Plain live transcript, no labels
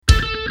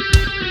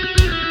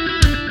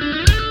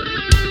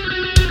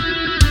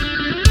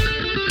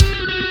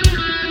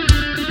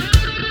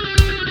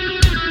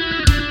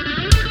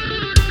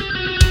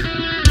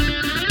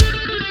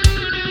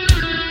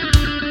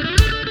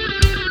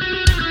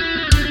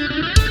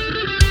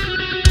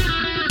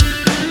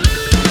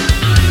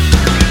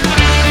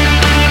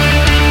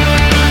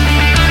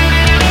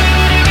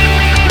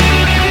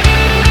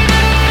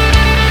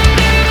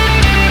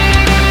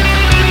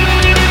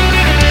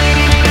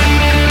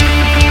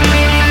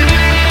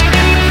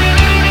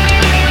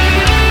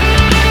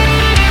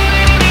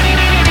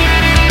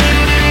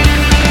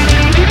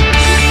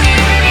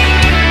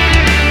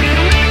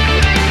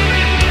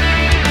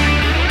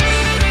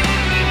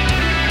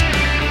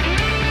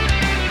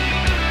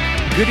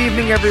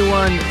evening,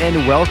 everyone,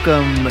 and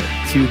welcome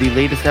to the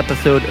latest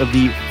episode of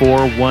the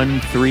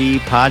 413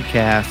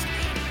 podcast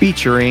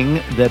featuring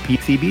the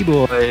PCB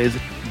Boys.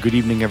 Good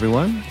evening,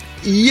 everyone.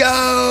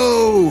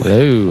 Yo!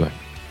 Hello.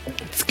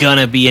 It's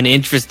gonna be an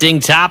interesting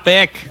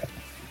topic.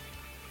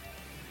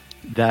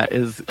 That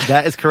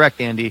is correct,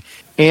 Andy.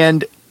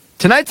 And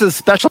tonight's a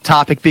special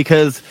topic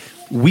because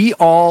we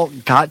all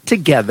got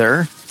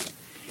together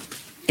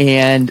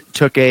and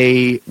took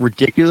a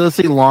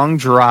ridiculously long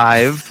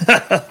drive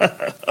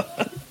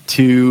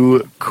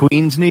to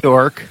Queens, New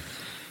York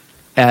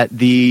at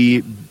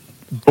the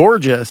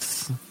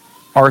gorgeous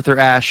Arthur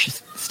Ashe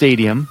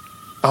Stadium.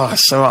 Oh,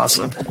 so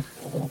awesome.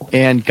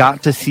 And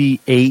got to see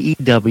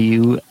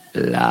AEW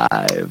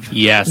live.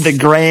 Yes. The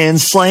Grand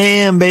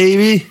Slam,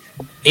 baby.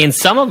 And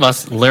some of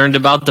us learned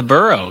about the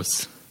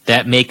boroughs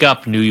that make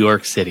up New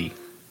York City.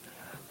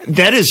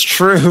 That is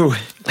true.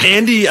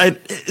 Andy,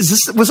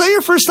 was that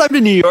your first time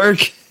to New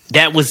York?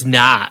 That was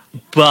not,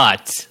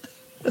 but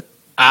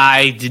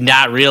I did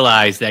not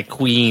realize that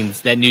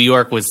New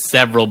York was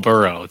several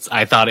boroughs.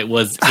 I thought it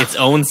was its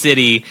own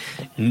city,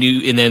 and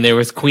then there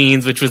was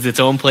Queens, which was its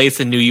own place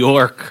in New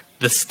York,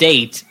 the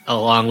state,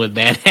 along with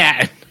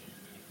Manhattan.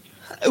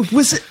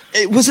 Was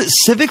it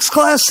civics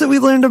class that we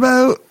learned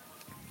about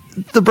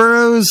the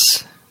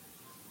boroughs?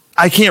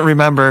 I can't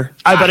remember.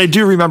 But I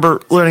do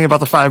remember learning about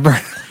the five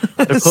boroughs.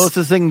 The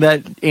closest thing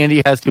that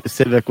Andy has to a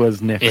civic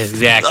was Nick's.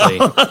 Exactly.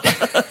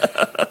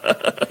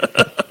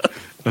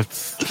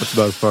 That's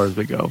about as far as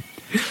we go.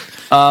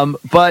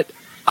 But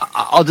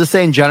I'll just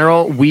say in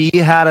general, we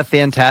had a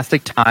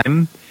fantastic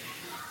time.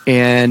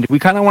 And we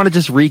kind of want to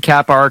just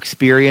recap our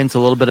experience, a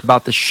little bit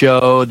about the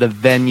show, the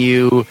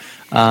venue,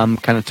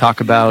 kind of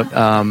talk about,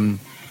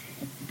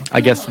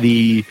 I guess,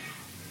 the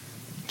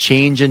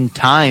change in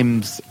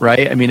times,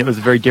 right? I mean, it was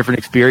a very different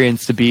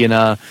experience to be in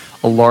a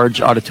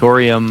large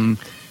auditorium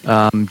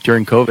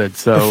during COVID.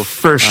 So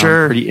for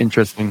sure, pretty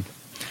interesting.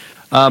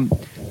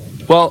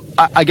 Well,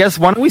 I guess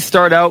why don't we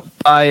start out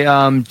by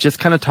just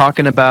kind of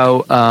talking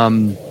about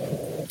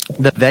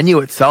the venue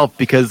itself,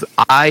 because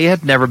I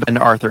have never been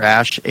to Arthur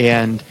Ashe,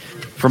 and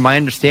from my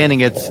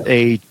understanding, it's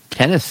a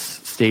tennis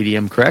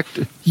stadium, correct?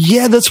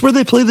 Yeah, that's where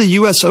they play the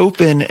U.S.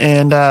 Open,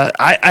 and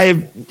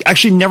I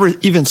actually never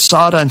even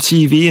saw it on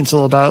TV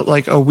until about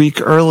like a week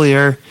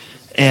earlier,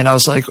 and I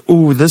was like,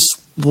 ooh, this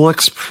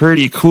looks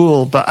pretty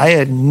cool, but I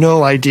had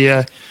no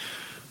idea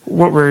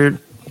what we're,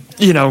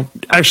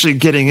 actually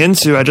getting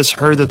into. I just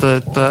heard that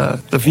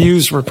the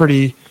views were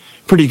pretty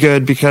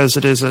good because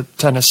it is a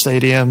tennis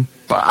stadium,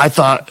 but I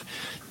thought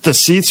the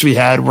seats we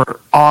had were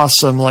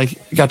awesome. Like,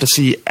 you got to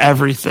see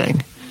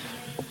everything.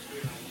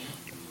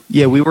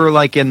 Yeah, we were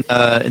like in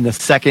the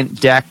second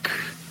deck,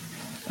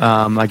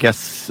 I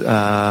guess,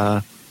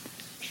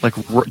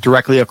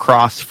 directly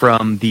across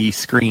from the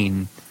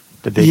screen,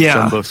 the big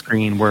jumbo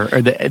screen, or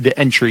the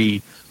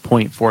entry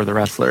point for the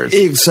wrestlers.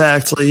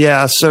 Exactly.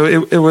 Yeah. So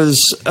it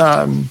was,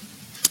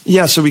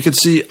 so we could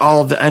see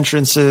all of the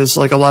entrances.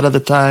 Like, a lot of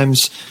the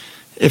times,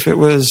 if it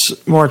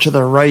was more to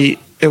the right,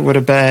 it would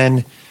have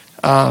been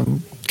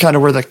kind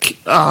of where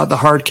the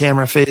hard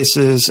camera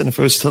faces, and if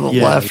it was to the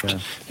left,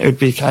 it would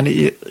be kind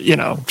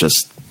of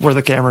just where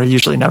the camera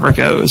usually never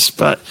goes.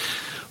 But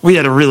we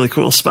had a really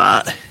cool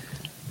spot.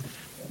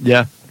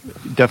 Yeah,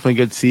 definitely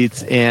good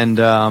seats, and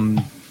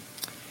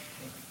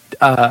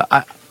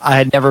I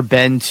had never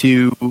been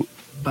to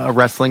a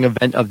wrestling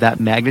event of that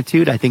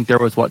magnitude. I think there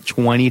was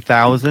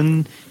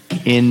 20,000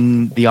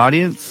 in the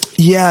audience.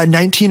 Yeah,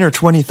 19 or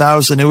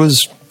 20,000. It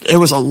was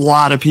a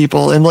lot of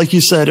people, and like you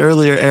said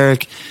earlier,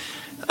 Eric,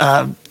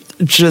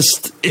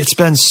 it's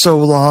been so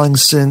long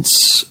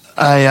since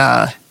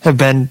I have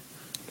been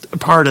a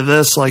part of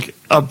this, like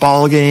a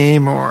ball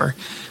game or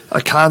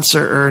a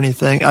concert or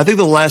anything. I think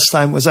the last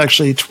time was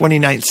actually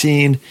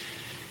 2019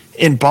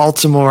 in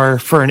Baltimore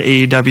for an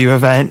AEW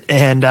event,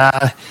 and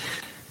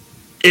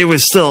it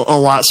was still a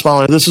lot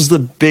smaller. This was the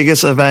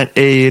biggest event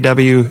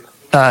AEW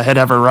had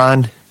ever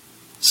run,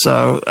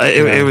 so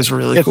it was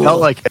really cool. It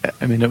felt like it.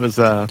 I mean, it was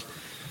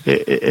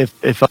it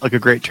felt like a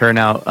great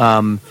turnout.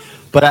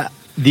 But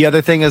the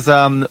other thing is,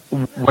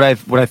 what I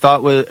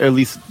thought was at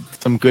least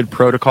some good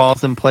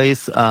protocols in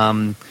place.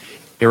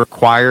 It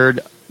required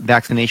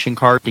vaccination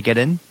card to get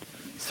in,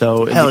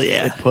 so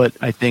it put,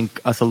 I think,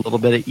 us a little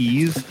bit at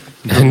ease.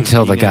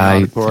 Until the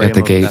guy at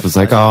the gate was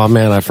like, "Oh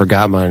man, I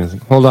forgot mine."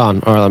 Like, hold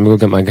on, all right, let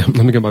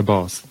me get my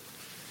boss.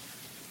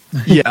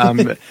 Yeah,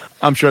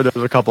 I'm sure there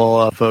was a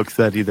couple folks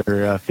that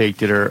either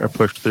faked it or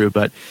pushed through,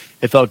 but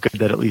it felt good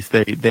that at least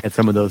they had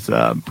some of those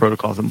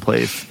protocols in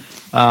place.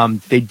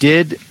 They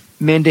did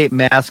mandate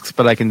masks,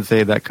 but I can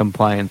say that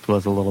compliance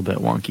was a little bit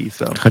wonky.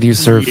 So how do you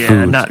serve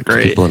food not to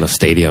people in a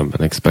stadium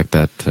and expect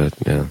that to,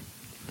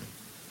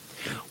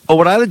 Well,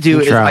 what I would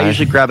do is I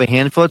usually grab a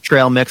handful of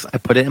trail mix, I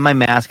put it in my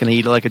mask, and I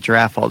eat it like a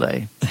giraffe all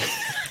day.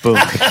 Boom.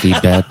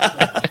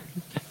 Feedback.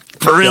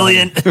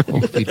 Brilliant.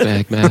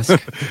 Feedback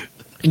mask.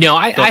 No,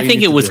 I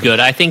think it was good.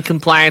 I think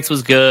compliance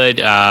was good.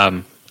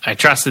 I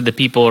trusted the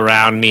people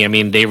around me. I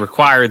mean, they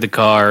required the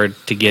card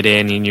to get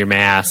in your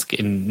mask,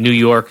 and New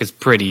York is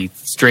pretty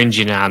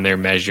stringent on their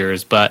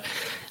measures. But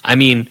I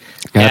mean,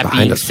 that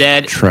being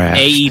said,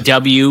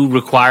 AEW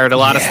required a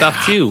lot of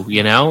stuff too,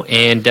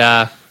 and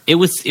it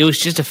was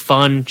just a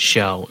fun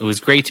show. It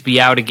was great to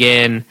be out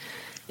again,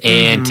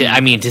 and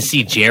to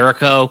see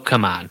Jericho.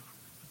 Come on,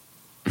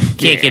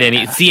 can't get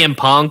any CM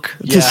Punk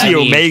to see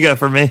Omega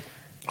for me.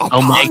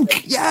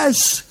 Punk,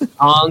 yes,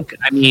 Punk.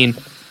 I mean.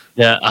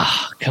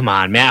 Come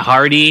on, Matt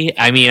Hardy.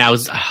 I mean, I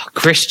was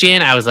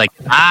Christian. I was like,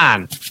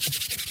 on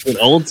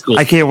old school.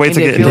 I can't wait to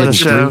get into the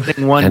show.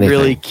 One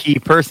really key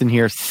person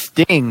here,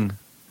 Sting.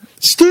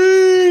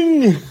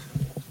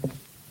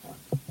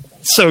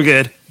 So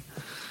good.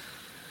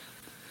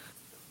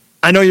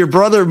 I know your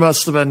brother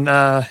must have been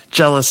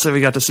jealous that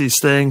we got to see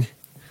Sting.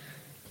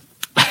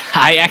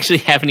 I actually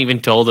haven't even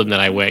told him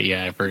that I went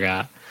yet. I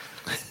forgot.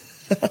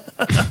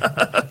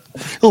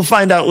 He'll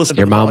find out. Listen,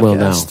 your mom will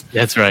know.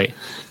 That's right.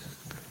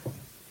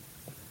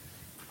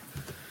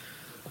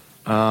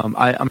 I'm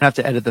gonna have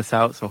to edit this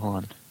out, so hold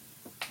on.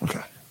 Okay.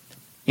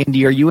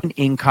 Andy, are you in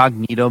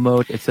incognito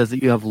mode? It says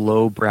that you have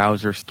low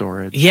browser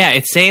storage. Yeah,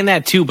 it's saying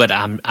that too, but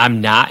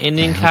I'm not in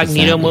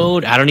incognito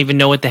mode. I don't even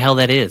know what the hell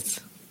that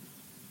is.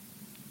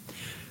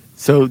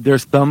 So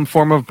there's some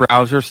form of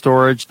browser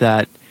storage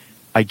that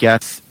I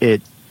guess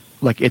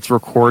it's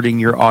recording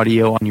your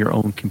audio on your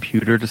own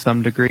computer to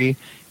some degree,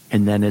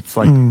 and then it's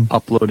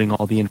uploading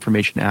all the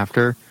information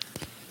after.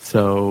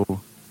 So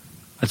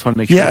I just want to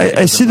make sure. Yeah,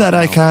 I see that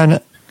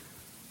icon.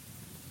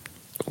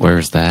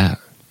 Where's that?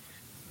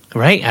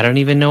 Right, I don't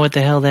even know what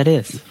the hell that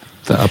is.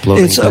 The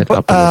uploading it's up on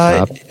the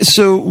top.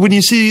 So when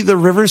you see the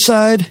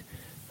Riverside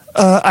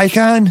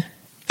icon,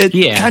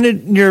 it kind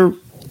of near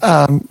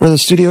where the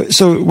studio.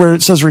 So where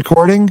it says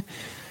recording,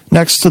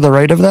 next to the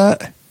right of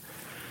that.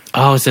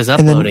 Oh, it says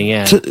uploading.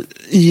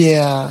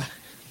 The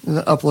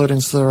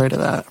uploading's to the right of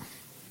that.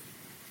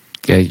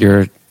 Yeah,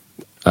 your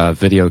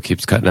video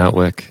keeps cutting out,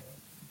 Wick.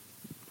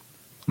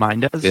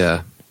 Mine does.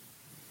 Yeah.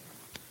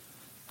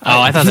 Oh,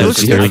 I thought that was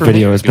their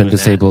video has been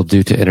disabled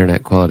due to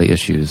internet quality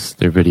issues.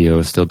 Their video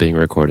is still being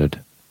recorded.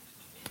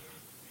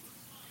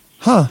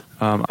 Huh.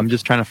 I'm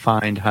just trying to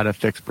find how to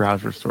fix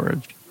browser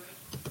storage.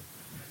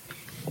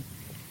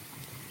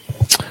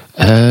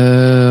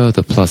 Oh,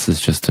 the plus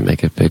is just to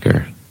make it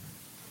bigger.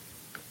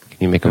 Can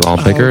you make them all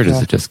bigger, or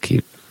does it just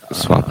keep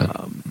swapping?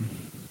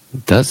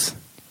 It does.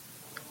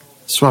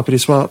 Swappity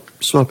swap.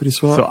 So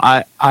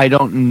I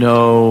don't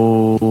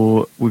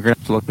know. We're gonna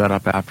have to look that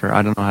up after.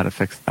 I don't know how to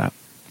fix that.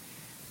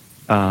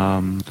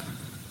 But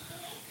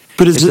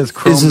it says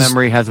Chrome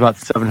memory has about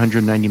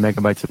 790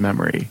 megabytes of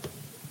memory.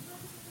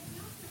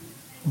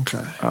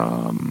 Okay.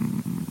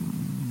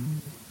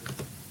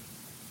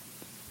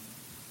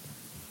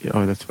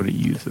 That's what it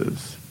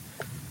uses.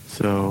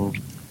 So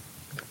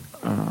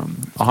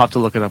I'll have to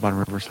look it up on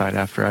Riverside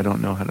after. I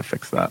don't know how to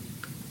fix that.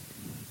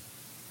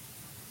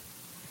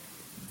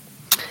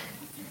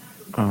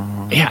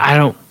 I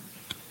don't.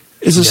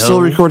 Is it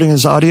still recording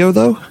as audio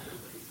though?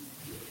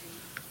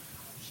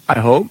 I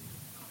hope.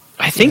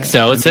 I think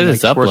so. It says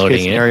it's uploading worst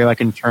case scenario, I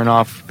can turn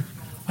off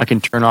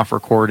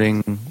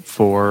recording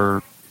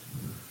for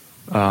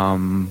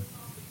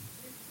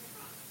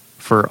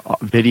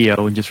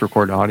video and just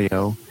record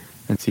audio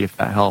and see if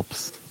that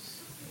helps.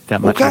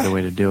 That might be the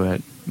way to do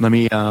it. Let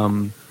me hold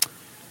on,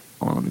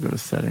 let me go to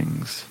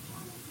settings.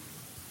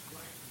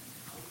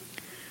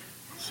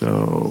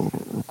 So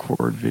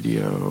record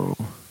video.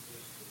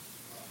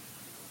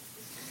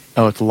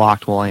 Oh, it's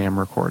locked while I am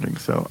recording.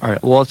 So, all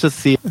right. Well, let's just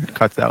see if it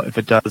cuts out. If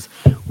it does,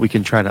 we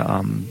can try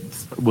to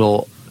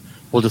we'll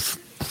just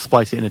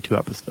splice it into 2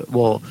 episodes.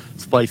 We'll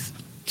splice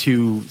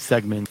 2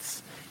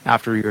 segments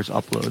after yours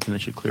uploads, and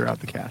it should clear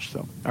out the cache. So,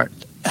 all right.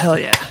 Hell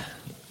yeah.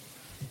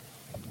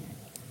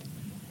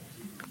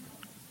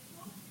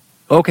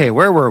 Okay,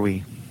 where were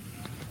we?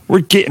 We're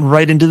getting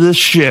right into this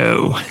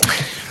show.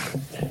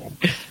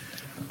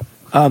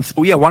 Why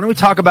don't we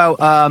talk about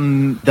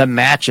the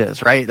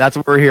matches, right? That's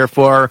what we're here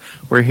for.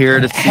 We're here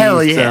to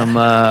see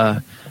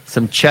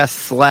some chest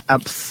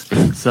slaps,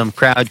 some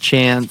crowd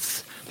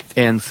chants,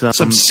 and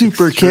some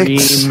super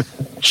kicks.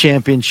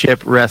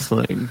 Championship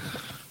wrestling.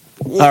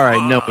 All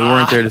right, no, we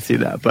weren't there to see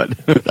that, but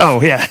oh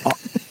yeah,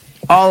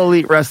 all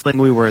elite wrestling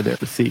we were there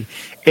to see.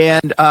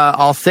 And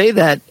I'll say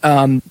that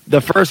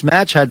the first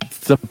match had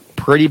some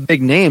pretty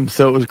big names,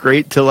 so it was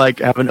great to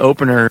have an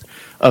opener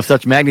of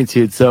such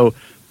magnitude. So,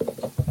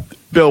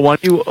 Bill, why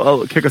don't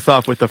you kick us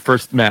off with the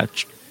first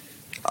match?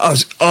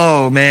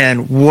 Oh,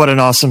 man, what an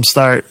awesome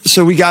start.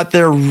 So we got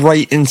there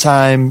right in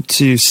time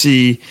to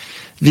see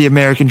the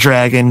American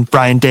Dragon,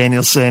 Bryan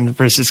Danielson,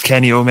 versus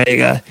Kenny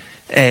Omega,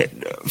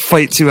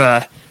 fight to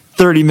a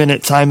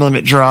 30-minute time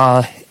limit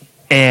draw,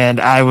 and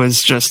I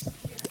was just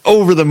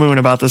over the moon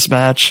about this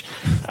match.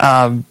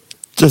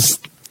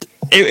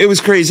 It was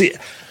crazy.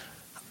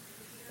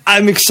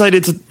 I'm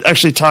excited to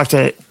actually talk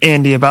to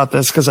Andy about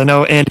this because I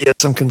know Andy has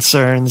some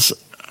concerns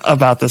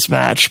about this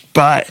match,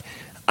 but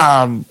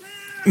man,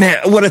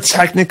 what a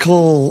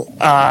technical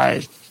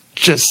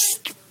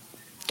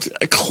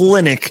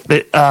clinic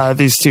that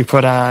these two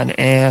put on,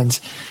 and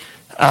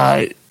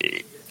I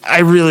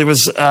really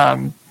was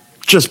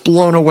just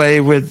blown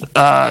away with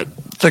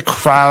the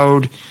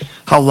crowd,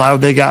 how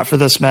loud they got for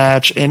this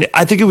match. And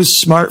I think it was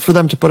smart for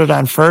them to put it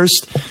on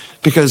first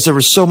because there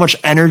was so much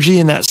energy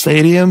in that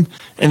stadium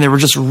and they were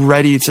just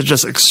ready to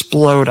just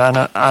explode on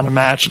a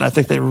match. And I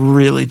think they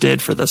really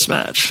did for this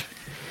match.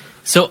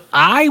 So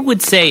I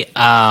would say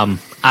out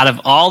of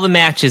all the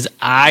matches,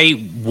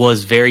 I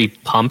was very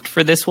pumped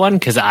for this one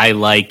because I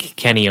like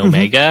Kenny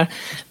Omega.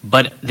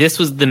 But this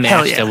was the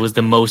match that was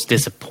the most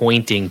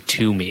disappointing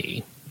to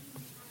me.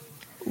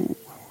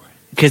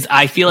 Because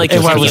I feel like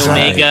Kenny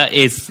Omega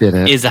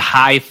is a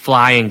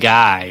high-flying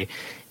guy.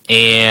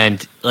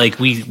 And like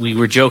we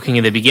were joking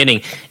in the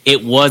beginning,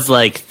 it was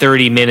like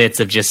 30 minutes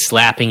of just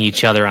slapping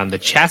each other on the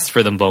chest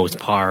for the most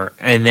part.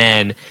 And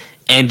then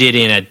ended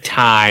in a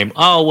time,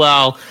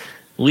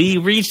 we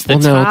reached the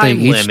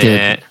time limit.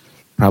 Did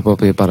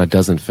probably about a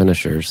dozen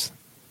finishers.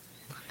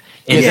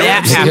 And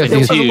that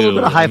happened too. A little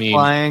bit of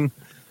high-flying.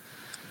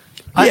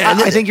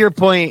 I think your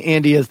point,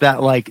 Andy, is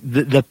that like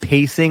the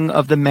pacing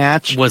of the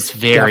match was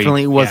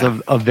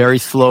a very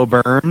slow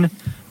burn.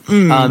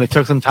 It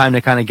took some time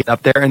to kind of get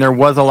up there, and there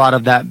was a lot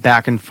of that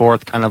back and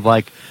forth, kind of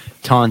like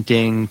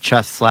taunting,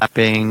 chest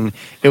slapping.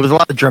 It was a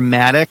lot of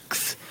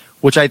dramatics,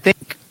 which I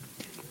think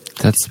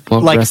that's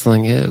what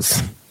wrestling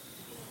is.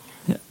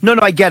 No,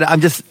 I get it.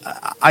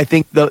 I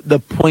think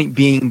the point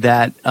being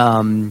that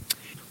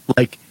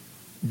like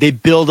they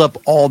build up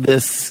all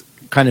this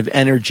kind of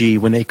energy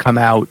when they come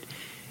out.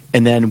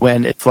 And then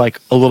when it's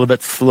like a little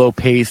bit slow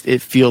paced,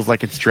 it feels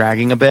like it's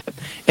dragging a bit.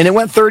 And it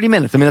went 30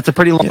 minutes. I mean, that's a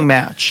pretty long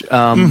match,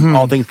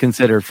 all things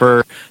considered,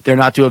 for there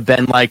not to have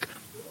been like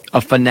a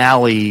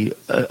finale,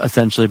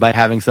 essentially, by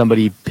having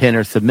somebody pin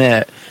or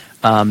submit.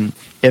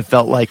 It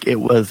felt like it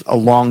was a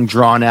long,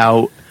 drawn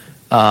out,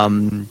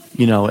 and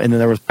then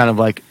there was kind of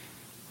like,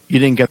 you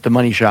didn't get the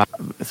money shot,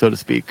 so to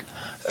speak.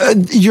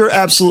 You're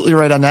absolutely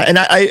right on that. And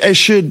I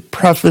should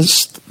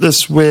preface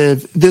this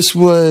with, this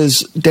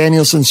was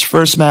Danielson's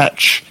first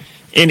match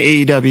in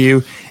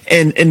AEW,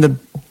 and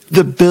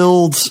the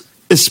build,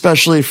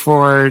 especially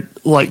for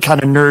like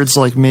kind of nerds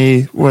like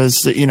me, was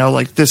that,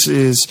 like this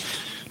is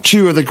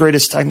two of the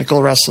greatest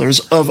technical wrestlers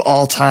of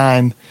all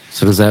time.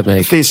 So does that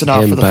make facing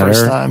off for the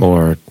first time,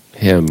 or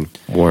him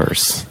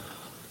worse?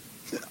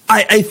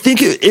 I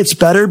think it's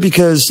better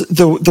because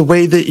the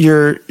way that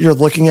you're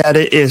looking at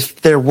it, if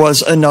there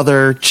was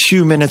another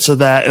 2 minutes of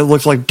that, it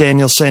looked like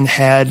Danielson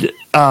had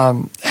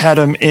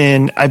him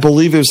in, I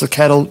believe it was the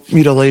cattle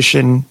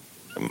mutilation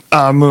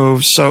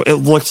move. So it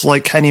looked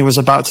like Kenny was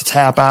about to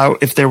tap out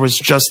if there was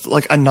just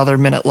like another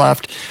minute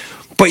left,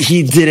 but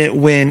he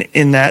didn't win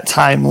in that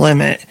time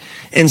limit.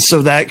 And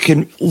so that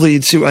can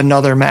lead to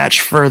another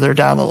match further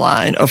down the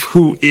line of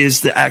who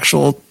is the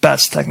actual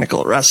best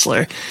technical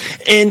wrestler.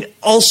 And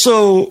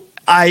also,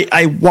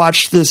 I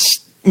watched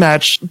this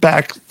match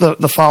back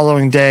the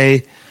following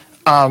day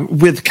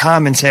with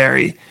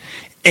commentary.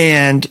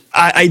 And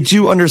I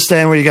do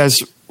understand what you guys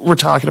were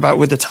talking about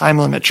with the time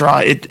limit draw.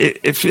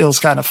 It feels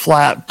kind of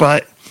flat,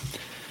 but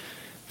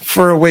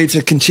for a way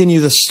to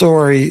continue the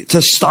story,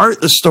 to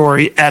start the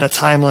story at a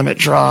time limit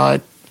draw,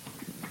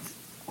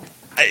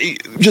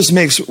 it just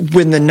makes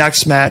when the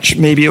next match,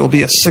 maybe it will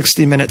be a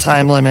 60-minute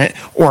time limit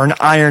or an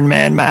Iron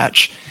Man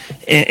match,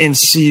 and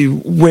see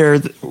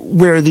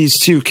where these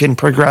two can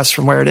progress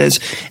from where it is.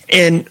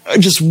 And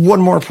just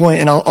one more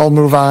point, and I'll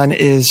move on,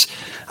 is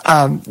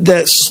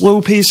that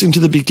slow pacing to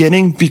the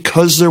beginning,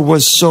 because there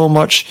was so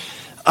much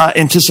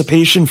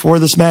anticipation for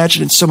this match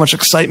and so much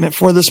excitement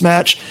for this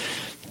match,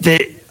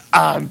 that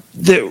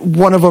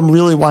one of them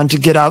really wanted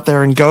to get out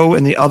there and go,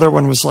 and the other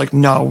one was like,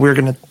 no, we're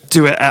going to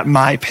do it at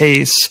my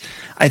pace.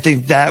 I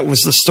think that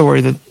was the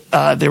story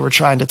that they were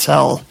trying to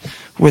tell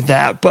with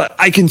that. But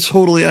I can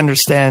totally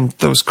understand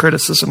those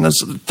criticisms.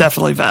 That's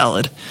definitely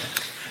valid.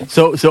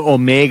 So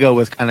Omega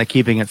was kind of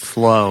keeping it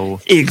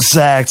slow.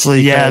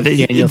 Exactly. Yeah.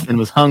 Danielson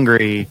was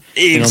hungry.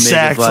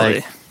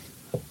 Exactly.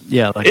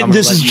 Like,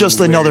 this is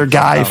just another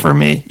guy for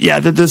me. Yeah.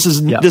 This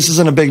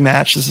isn't a big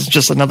match. This is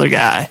just another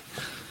guy.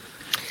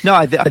 No,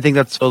 I think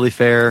that's totally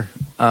fair.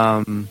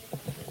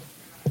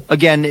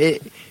 Again,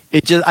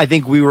 it just, I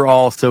think we were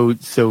all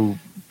so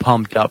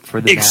pumped up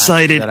for the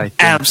excited match that I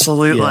think,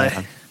 absolutely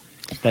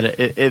that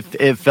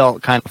it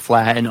felt kind of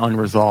flat and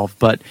unresolved.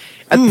 But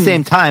at the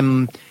same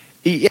time,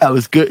 it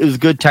was good. It was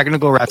good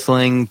technical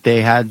wrestling.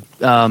 They had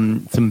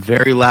some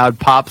very loud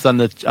pops on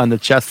the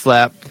chest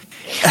slap.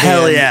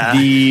 Hell yeah!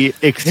 The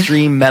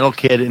extreme metal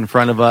kid in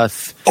front of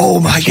us.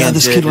 Oh my god,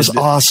 this kid was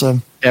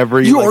awesome.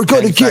 You're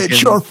going to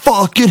get your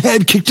fucking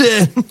head kicked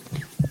in.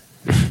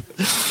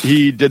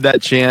 He did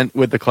that chant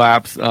with the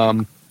claps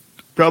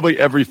probably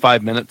every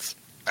 5 minutes.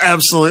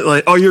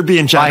 Absolutely. Oh, you're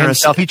being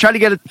generous. He tried to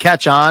get it to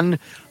catch on.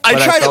 I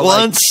tried it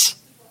once.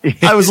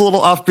 I was a little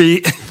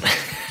offbeat.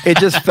 It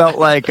just felt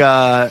like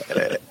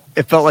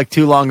it felt like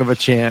too long of a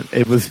chant.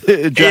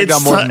 It dragged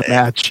on more than the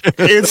match.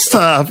 It's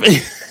tough.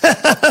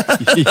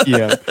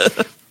 Yeah.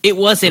 It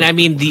wasn't. I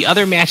mean, the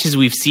other matches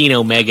we've seen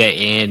Omega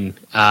in,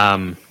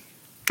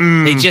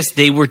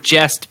 They were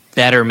just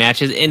better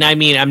matches. And I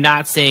mean, I'm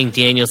not saying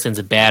Danielson's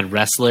a bad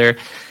wrestler.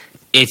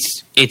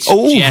 It's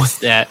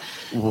just that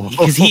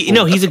because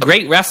he's a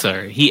great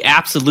wrestler. He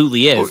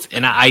absolutely is.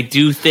 And I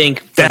do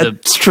think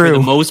for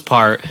the most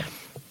part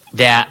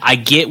that I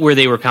get where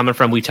they were coming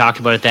from. We talked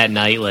about it that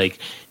night. Like,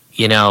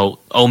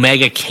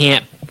 Omega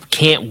can't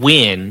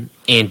win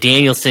and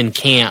Danielson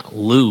can't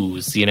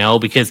lose,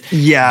 because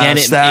then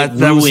it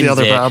that was the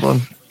other it.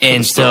 problem.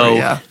 And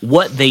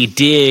what they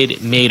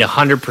did made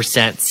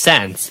 100%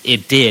 sense.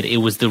 It did. It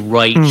was the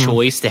right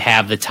choice to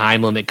have the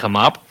time limit come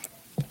up.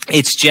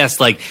 It's just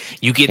like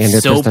you get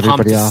so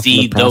pumped to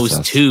see those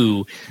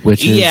two.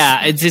 Which is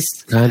it's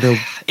just kind of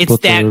it's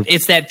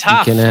that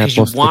tough because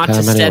you want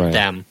to set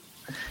them.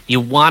 You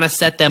want to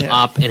set them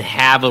up and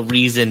have a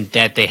reason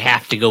that they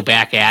have to go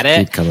back at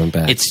it. Keep coming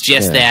back. It's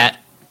just that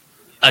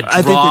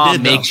a draw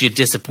makes you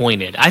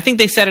disappointed. I think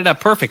they set it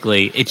up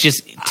perfectly. It's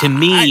just, to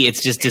me,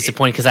 it's just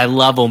disappointing because I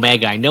love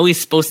Omega. I know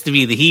he's supposed to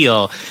be the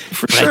heel,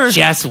 but I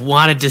just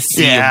wanted to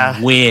see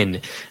him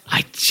win.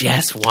 I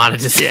just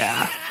wanted to see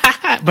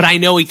but I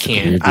know he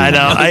can't. I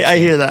know. I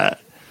hear that.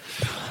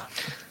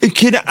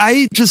 Can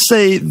I just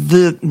say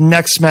the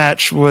next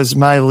match was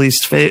my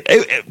least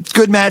favorite?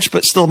 Good match,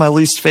 but still my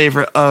least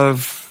favorite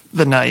of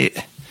the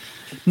night.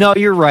 No,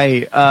 you're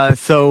right.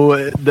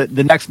 So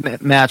the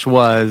next match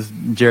was,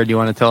 Jared, do you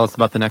want to tell us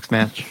about the next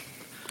match?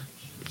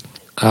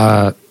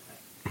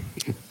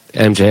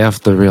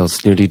 MJF, the real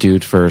snooty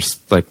dude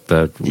first, like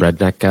the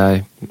redneck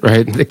guy,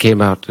 right? That came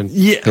out and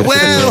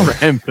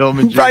Brian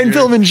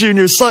Pillman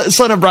Jr.,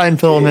 son of Brian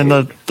Pillman,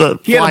 the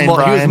flying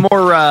Brian. He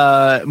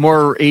was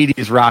more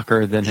 80s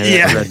rocker than his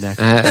redneck.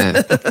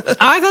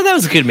 I thought that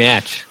was a good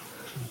match.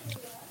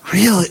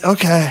 Really?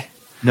 Okay.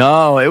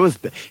 No, it was.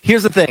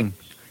 Here's the thing.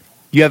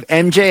 You have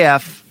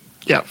MJF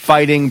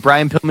fighting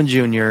Brian Pillman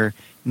Jr.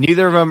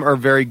 Neither of them are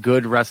very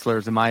good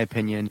wrestlers, in my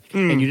opinion.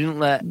 And you didn't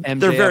let MJF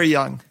They're very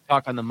young.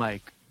 Talk on the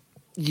mic.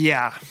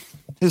 Yeah.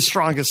 His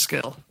strongest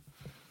skill.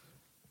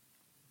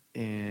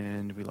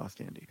 And we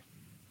lost Andy.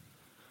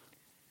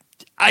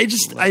 I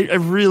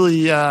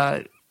really,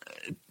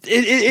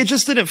 it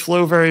just didn't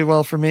flow very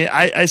well for me.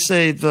 I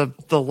say the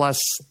less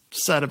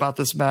said about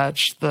this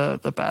match,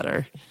 the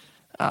better.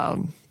 But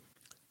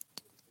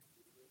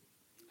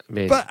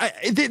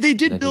they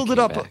did build it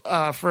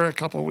up for a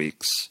couple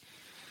weeks.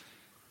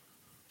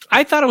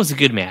 I thought it was a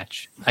good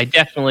match. I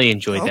definitely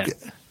enjoyed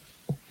that.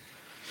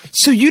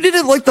 So you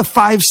didn't like the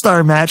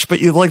 5-star match, but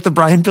you liked the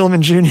Brian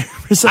Pillman Jr.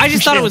 I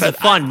just thought it was a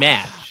fun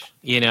match.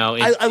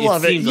 I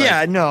love it.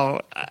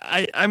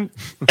 I'm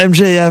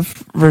MJF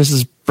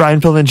versus Brian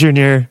Pillman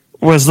Jr.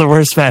 was the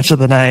worst match of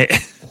the night.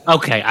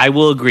 Okay, I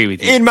will agree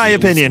with you. In my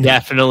opinion.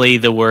 Definitely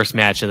the worst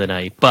match of the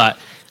night. But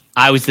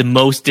I was the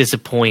most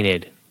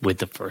disappointed with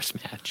the first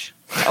match.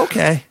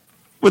 Okay.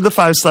 With the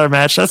 5-star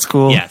match, that's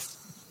cool. Yes.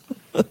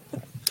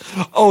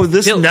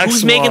 This next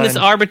who's making this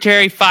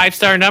arbitrary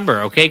 5-star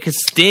number? Okay, because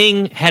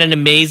Sting had an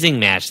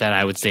amazing match that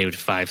I would say was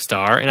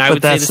 5-star, and I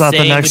would say the same. But that's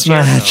not the next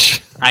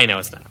match. I know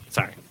it's not.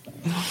 Sorry.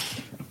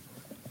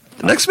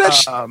 The next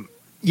match.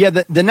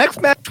 The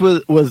next match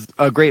was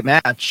a great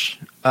match.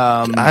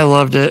 I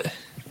loved it.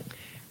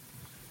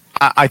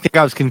 I think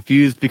I was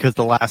confused because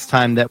the last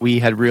time that we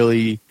had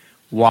really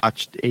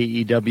watched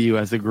AEW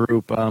as a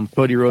group,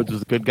 Cody Rhodes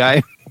was a good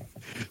guy.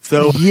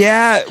 So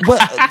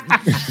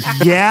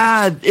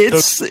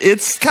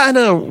it's kind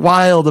of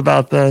wild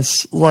about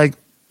this. Like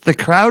the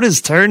crowd is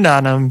turned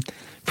on him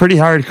pretty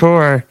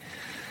hardcore.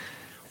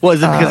 Well,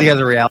 is it because he has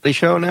a reality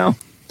show now?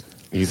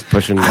 He's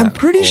pushing. I'm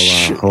pretty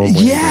sure.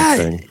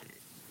 Thing.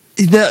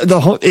 The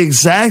whole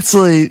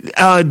exactly.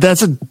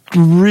 That's a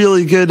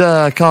really good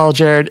call,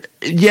 Jared.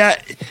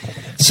 Yeah.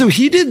 So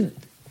he did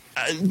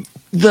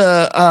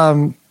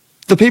the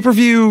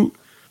pay-per-view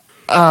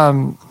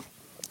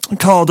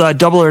called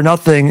Double or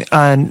Nothing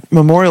on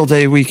Memorial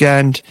Day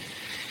weekend.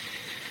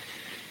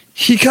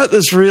 He cut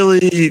this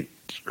really,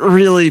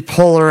 really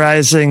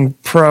polarizing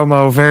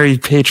promo, very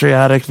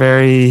patriotic,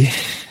 it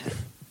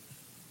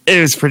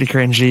was pretty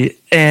cringy.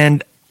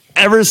 And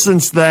ever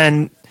since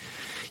then,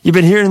 you've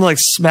been hearing like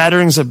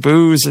smatterings of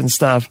boos and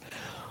stuff.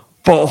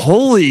 But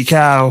holy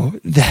cow,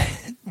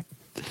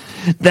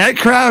 that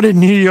crowd in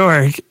New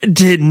York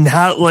did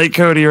not like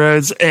Cody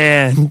Rhodes,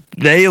 and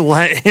they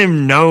let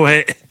him know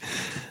it.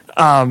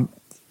 But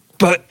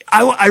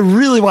I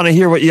really want to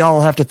hear what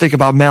y'all have to think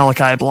about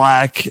Malachi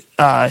Black,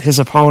 his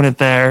opponent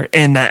there,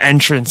 and the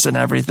entrance and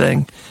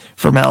everything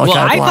for Malachi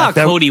Black. Well, I thought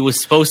Cody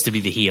was supposed to be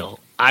the heel.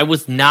 I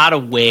was not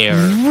aware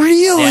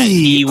that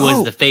he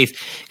was the face.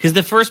 Because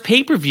the first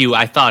pay-per-view,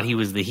 I thought he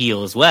was the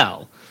heel as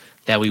well.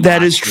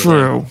 That is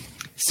true.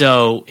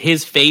 So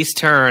his face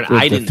turn,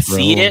 I didn't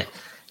see it.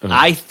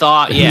 I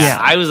thought,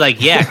 I was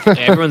like,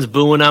 everyone's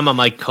booing him. I'm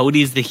like,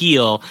 Cody's the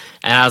heel.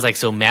 And I was like,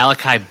 so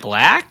Malachi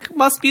Black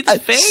must be the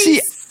face? See,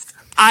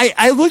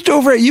 I looked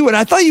over at you and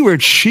I thought you were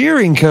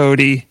cheering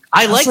Cody.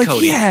 I like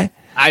Cody. Yeah.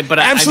 I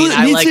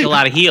like a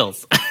lot of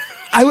heels.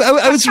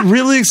 I was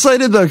really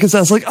excited though, because I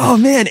was like, oh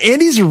man,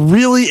 Andy's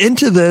really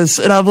into this,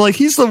 and I'm like,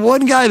 he's the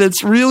one guy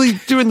that's really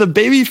doing the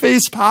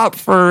babyface pop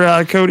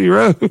for Cody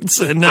Rhodes.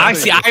 And I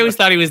always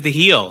thought he was the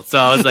heel, so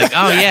I was like,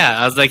 oh yeah,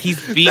 I was like, he's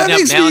beating that up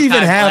makes me Malachi even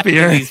Black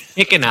happier. and he's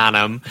picking on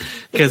him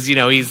because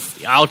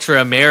he's ultra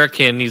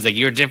American. He's like,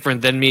 you're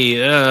different than me.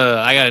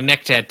 I got a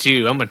neck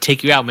tattoo. I'm gonna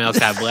take you out,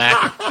 Malachi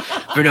Black,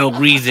 for no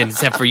reason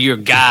except for you're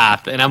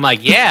goth. And I'm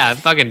like, yeah, I'm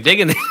fucking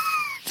digging it.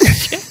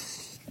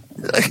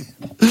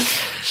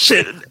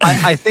 Shit.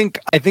 I think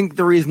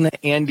the reason that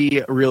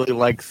Andy really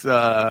likes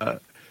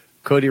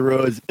Cody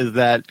Rhodes is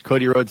that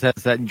Cody Rhodes has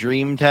that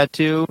dream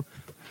tattoo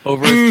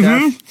over his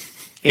chest,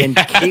 and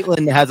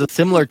Caitlyn has a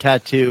similar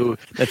tattoo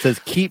that says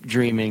 "Keep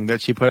Dreaming"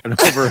 that she put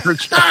over her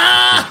chest.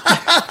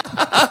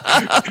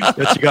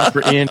 That she got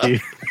for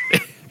Andy.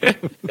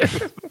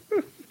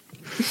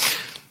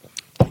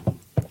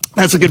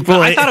 That's a good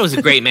point. I thought it was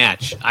a great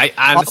match. I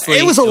honestly,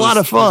 it was a lot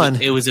of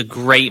fun. It was a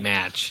great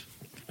match.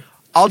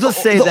 I'll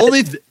just say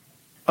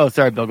oh,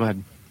 sorry, Bill. Go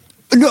ahead.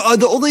 No,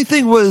 the only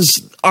thing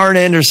was Arn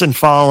Anderson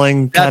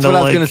falling. That's what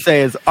I was going to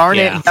say. Is Arn?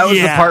 Yeah. That was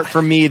the part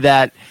for me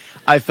that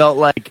I felt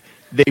like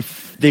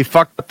they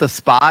fucked up the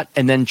spot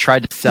and then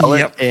tried to sell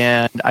it,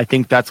 and I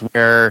think that's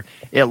where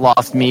it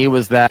lost me.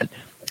 Was that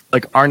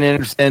like Arn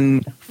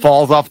Anderson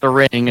falls off the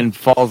ring and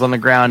falls on the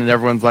ground, and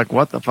everyone's like,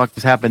 "What the fuck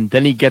just happened?"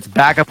 Then he gets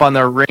back up on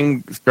the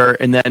ring skirt,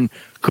 and then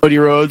Cody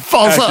Rhodes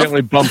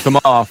accidentally bumps him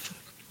off.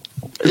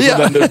 So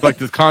then there's like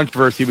this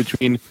controversy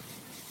between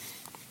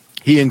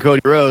he and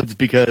Cody Rhodes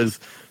because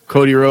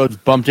Cody Rhodes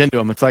bumped into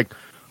him. It's like,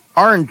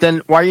 Arn,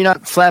 then why are you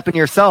not slapping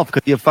yourself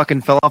because you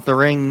fucking fell off the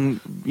ring,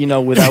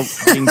 without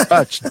being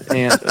touched,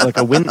 and like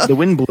the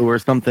wind blew or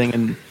something,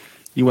 and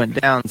you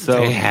went down. So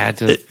they had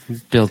to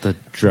build a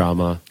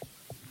drama.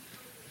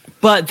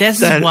 But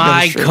this is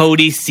why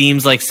Cody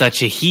seems like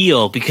such a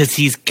heel, because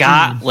he's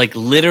got like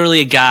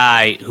literally a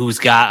guy who's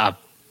got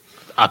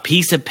a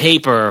piece of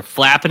paper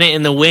flapping it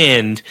in the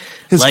wind.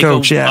 His like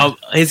coach,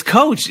 his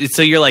coach.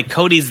 So you're like,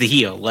 Cody's the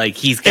heel. Like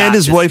he's got and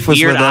his this wife was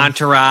weird with him.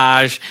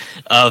 entourage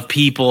of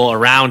people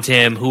around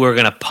him who are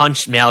going to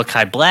punch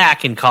Malachi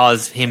Black and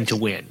cause him to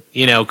win.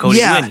 Cody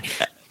win.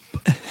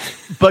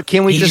 But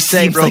can we just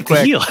say real like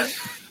quick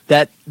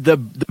that the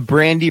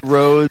Brandy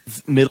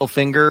Rhodes middle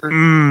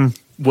finger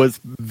was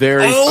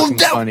very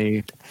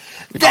funny.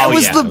 That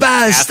was the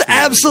best.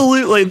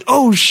 Absolutely.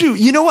 Oh, shoot.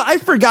 You know what? I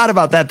forgot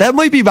about that. That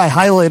might be my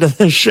highlight of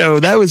the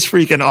show. That was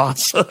freaking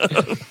awesome.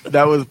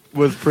 That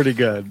was pretty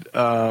good.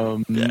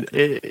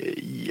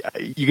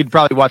 You could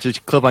probably watch a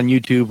clip on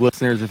YouTube,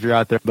 listeners, if you're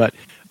out there, but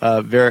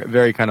very,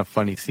 very kind of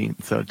funny scene.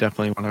 So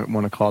definitely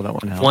want to call that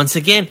one out. Once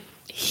again,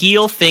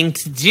 heel thing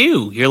to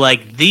do. You're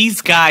like,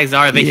 these guys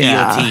are the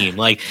heel team.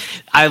 Like,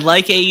 I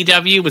like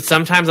AEW, but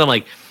sometimes I'm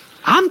like,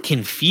 I'm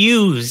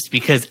confused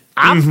because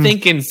I'm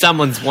thinking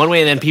someone's one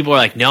way, and then people are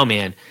like, no,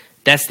 man,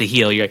 that's the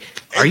heel. You're like,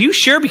 are you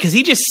sure? Because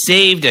he just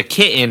saved a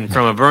kitten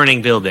from a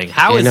burning building.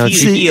 How is he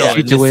the heel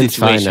in this situation?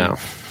 Fine now.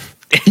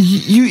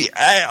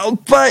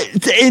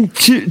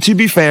 To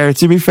be fair,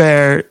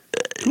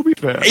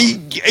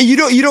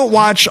 you don't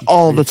watch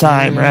all the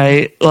time,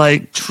 right?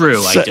 Like,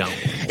 true, I don't.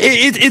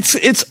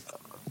 It's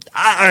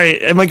all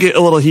right. I might get a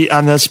little heat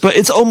on this, but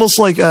it's almost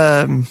like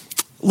a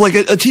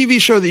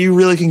TV show that you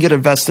really can get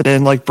invested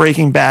in, like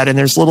Breaking Bad, and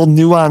there's little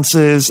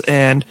nuances,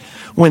 and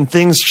when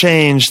things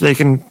change, they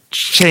can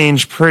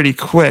change pretty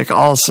quick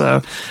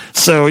also.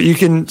 So you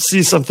can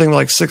see something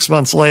like 6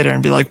 months later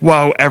and be like,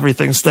 whoa,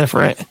 everything's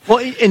different. Well,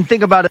 and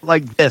think about it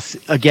like this.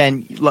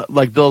 Again,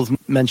 like Bill's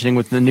mentioning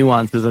with the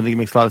nuances, I think it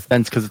makes a lot of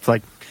sense, because it's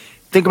like,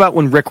 think about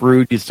when Rick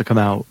Rude used to come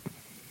out.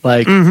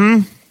 Like,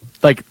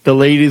 like the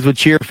ladies would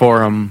cheer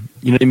for him.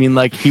 You know what I mean?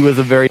 Like, he was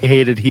a very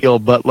hated heel,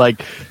 but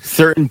like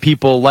certain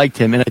people liked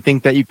him. And I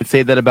think that you could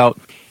say that about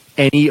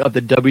any of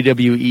the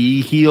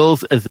WWE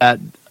heels, is that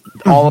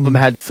all of them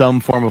had some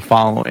form of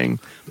following.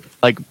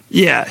 Like,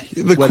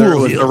 the whether cool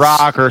it was heels. The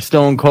Rock or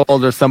Stone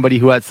Cold or somebody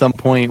who at some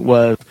point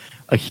was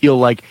a heel,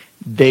 like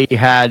they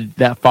had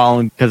that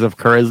following because of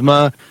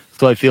charisma.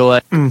 So I feel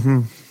like,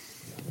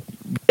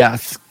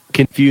 yes,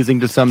 confusing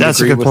to some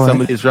degree with some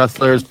of these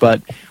wrestlers,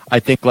 but I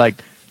think like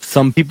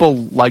some people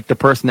like the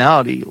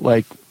personality.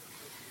 Like,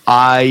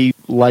 I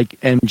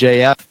like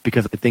MJF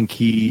because I think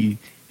he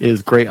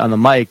is great on the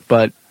mic,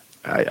 but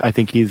I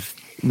think he's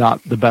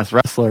not the best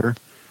wrestler.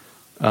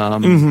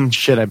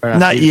 Shit, I better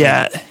not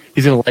yet.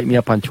 He's gonna light me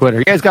up on Twitter.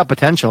 You guys got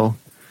potential.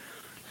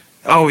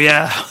 Oh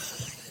yeah,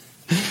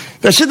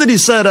 that shit that he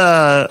said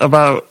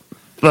about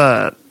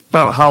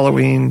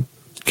Halloween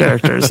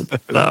characters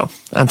though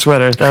on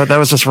Twitter, that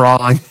was just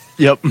wrong.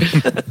 Yep.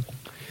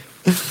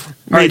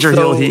 Major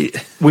heel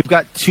heat. We've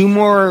got two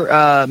more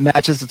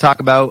matches to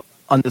talk about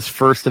on this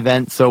first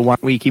event, so why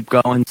don't we keep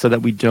going so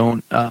that we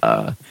don't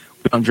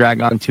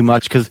drag on too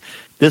much, because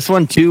this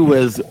one too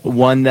was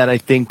one that I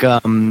think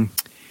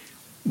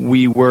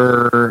we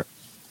were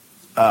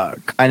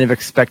kind of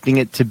expecting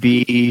it to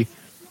be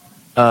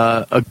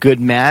a good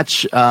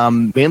match,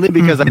 mainly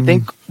because I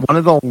think one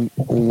of the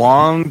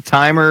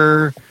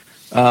long-timer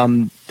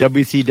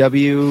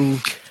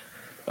WCW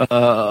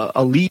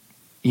elite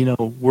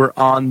were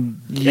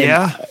on.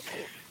 Yeah.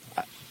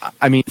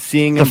 I mean,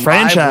 seeing the him live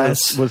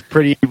franchise was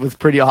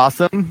pretty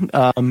awesome.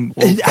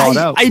 We'll call it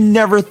out. I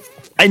never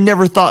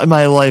thought in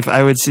my life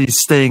I would see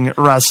Sting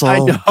wrestle I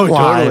know,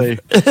 live.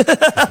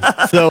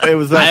 totally. So it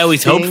was. I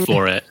always hoped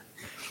for it.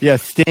 Yeah,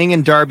 Sting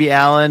and Darby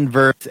Allin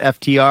versus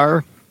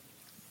FTR.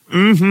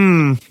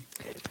 Mm-hmm.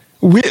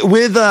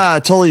 With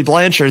Tully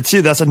Blanchard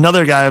too. That's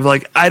another guy.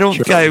 I don't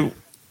think I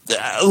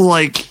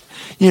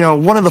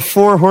one of the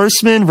Four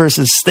Horsemen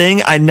versus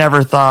Sting. I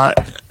never thought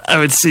I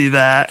would see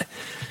that.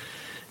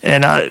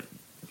 And I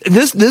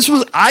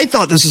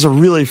thought this was a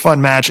really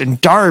fun match. And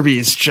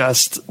Darby's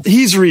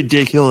he's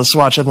ridiculous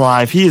watching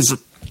live. He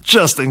is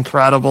just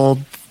incredible,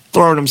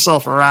 throwing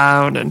himself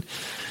around. And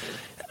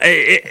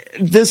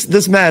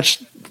this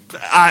match,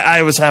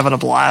 I was having a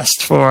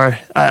blast for.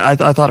 I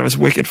thought it was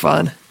wicked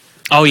fun.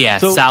 Oh yeah,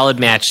 solid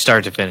match,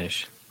 start to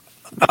finish.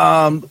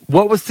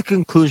 What was the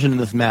conclusion of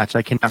this match?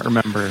 I cannot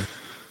remember.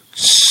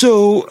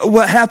 So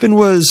what happened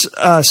was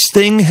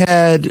Sting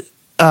had,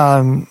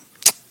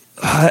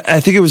 I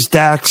think it was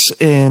Dax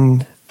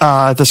in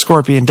the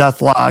Scorpion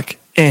Deathlock,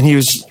 and he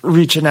was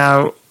reaching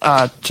out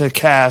to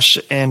Cash,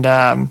 and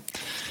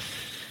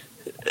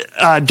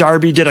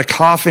Darby did a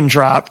coffin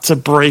drop to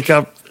break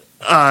up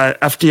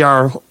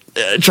FDR,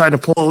 trying to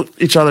pull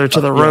each other to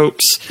the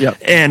ropes. Yep.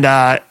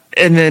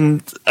 And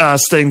then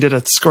Sting did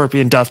a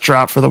Scorpion Death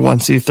Drop for the 1,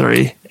 2,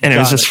 3, and it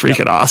was just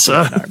freaking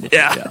awesome.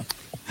 Yeah.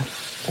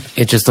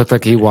 It just looked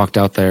like he walked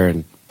out there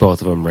and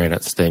both of them ran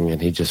at Sting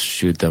and he just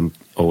shooed them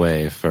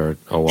away for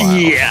a while.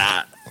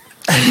 Yeah.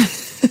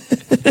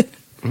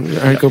 All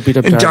right, go beat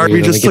up Darby.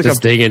 Darby just get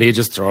Sting and he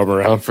just throw him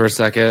around for a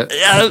second.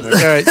 Yeah. All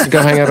right,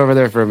 go hang out over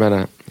there for a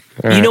minute.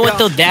 All You know what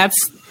though? That's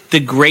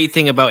the great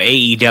thing about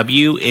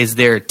AEW is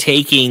they're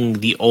taking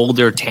the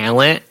older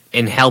talent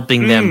and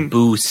helping them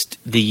boost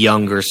the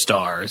younger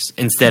stars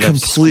instead of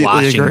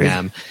squashing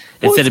them.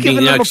 Instead of being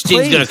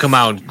Sting's going to come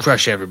out and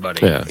crush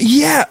everybody.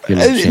 Yeah,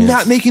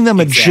 not making them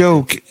a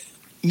joke.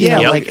 Yeah,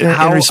 know, like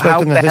how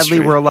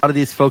badly were a lot of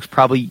these folks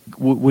probably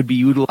would be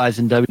utilized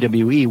in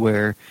WWE,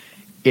 where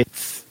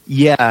it's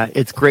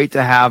great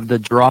to have the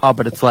draw,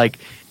 but it's like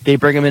they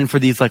bring them in for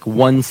these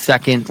 1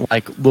 second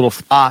little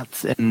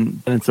spots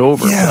and then it's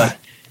over. Yeah. But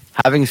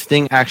having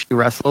Sting actually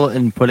wrestle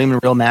and put him in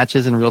real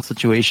matches and real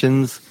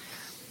situations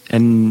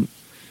and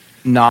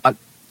not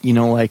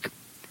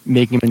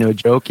making him into a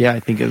joke, I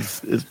think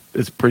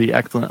is pretty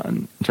excellent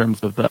in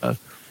terms of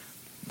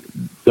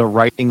the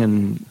writing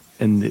and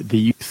the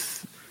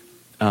use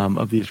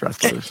of these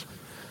wrestlers.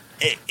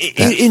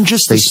 In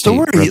just the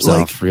story, rubs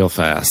off real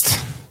fast.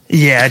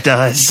 Yeah, it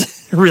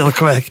does, real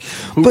quick.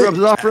 Who rubs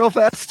it off real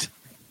fast?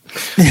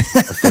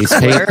 Face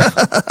paint.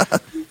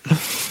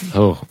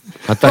 Oh,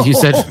 I thought you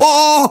said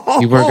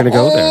you weren't going to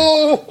go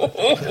there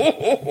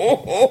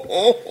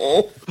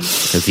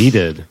because he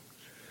did.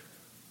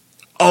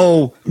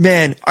 Oh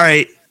man! All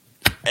right,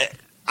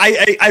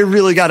 I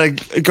really got to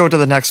go to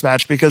the next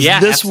match because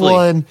this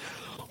one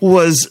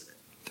was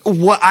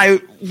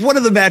one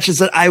of the matches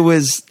that I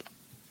was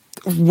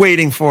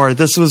waiting for.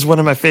 This was one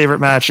of my favorite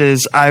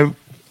matches. I'm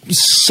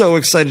so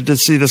excited to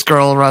see this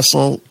girl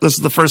wrestle. This is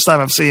the first time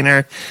I've seen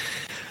her.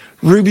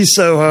 Ruby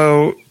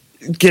Soho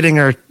getting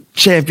her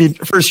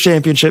first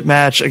championship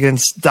match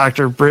against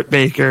Dr. Britt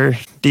Baker,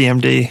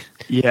 DMD.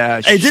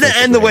 Yeah, it didn't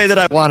end the way that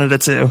I wanted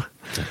it to.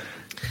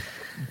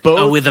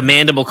 With a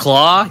mandible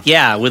claw?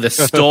 Yeah, with a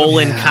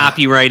stolen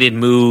copyrighted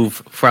move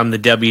from the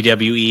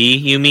WWE,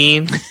 you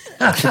mean?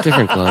 It's a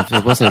different glove.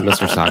 It wasn't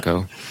Mr.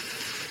 Sacco.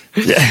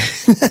 Yeah.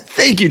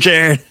 Thank you,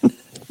 Jared.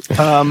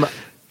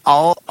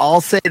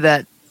 I'll say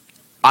that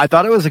I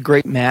thought it was a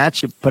great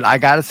match, but I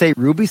gotta say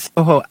Ruby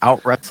Soho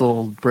out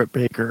wrestled Britt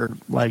Baker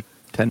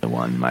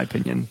 10-1 in my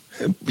opinion.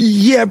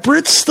 Yeah,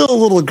 Britt's still a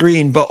little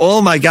green, but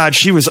oh my god,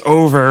 she was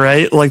over,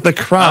 right? The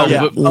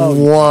crowd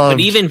loved. But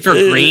even for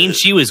green,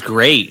 she was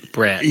great,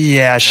 Britt.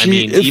 Yeah,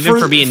 even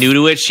for being new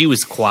to it, she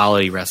was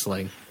quality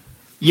wrestling.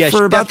 Yeah,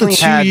 for about the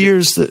 2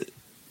 years that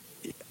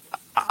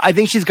I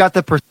think she's got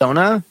the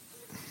persona.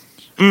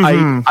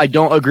 Mm-hmm. I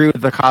don't agree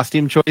with the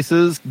costume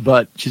choices,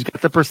 but she's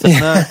got the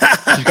persona.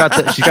 she's got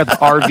the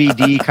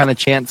RVD kind of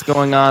chants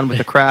going on with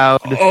the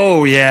crowd.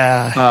 Oh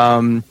yeah.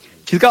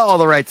 She's got all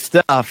the right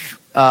stuff.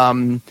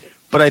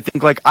 But I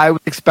think I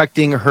was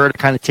expecting her to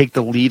kind of take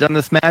the lead on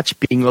this match,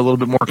 being a little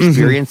bit more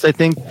experienced. I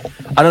think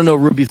I don't know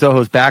Ruby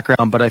Soho's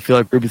background, but I feel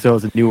like Ruby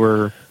Soho's a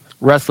newer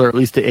wrestler, at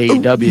least to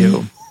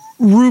AEW.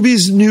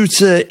 Ruby's new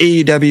to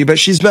AEW, but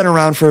she's been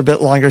around for a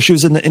bit longer. She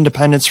was in the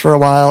independents for a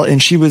while,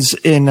 and she was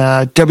in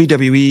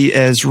WWE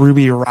as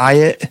Ruby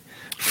Riott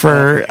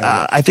for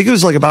I think it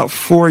was about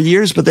 4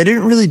 years, but they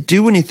didn't really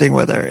do anything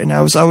with her. And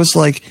I was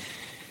like,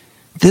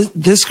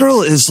 this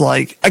girl is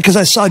because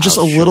I saw just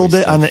a little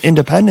bit on the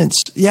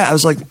independents. Yeah, I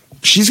was like,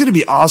 she's going to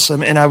be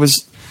awesome. And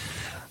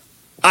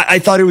I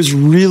thought it was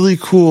really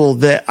cool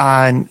that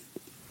on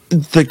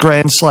the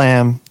Grand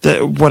Slam,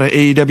 one of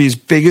AEW's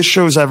biggest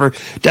shows ever,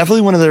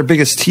 definitely one of their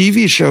biggest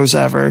TV shows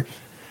ever,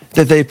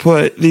 that they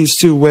put these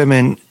two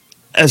women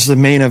as the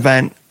main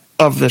event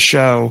of the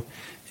show.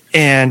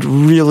 And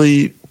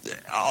really,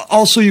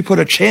 also you put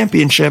a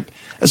championship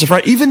as a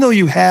front, even though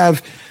you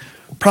have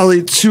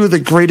probably two of the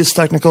greatest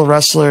technical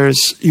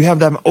wrestlers, you have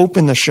them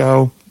open the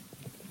show.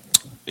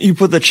 You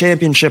put the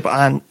championship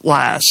on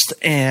last,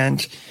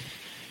 and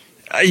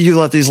you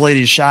let these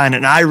ladies shine,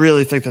 and I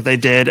really think that they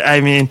did.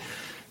 I mean,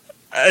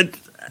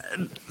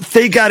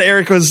 thank God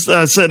Eric was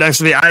sitting next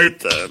to me.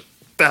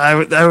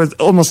 I was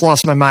almost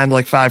lost my mind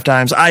like 5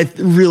 times. I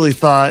really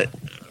thought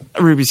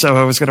Ruby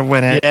Soho was going to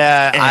win it.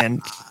 Yeah,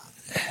 and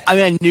I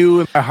mean, I knew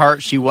in my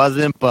heart she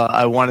wasn't, but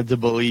I wanted to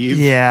believe.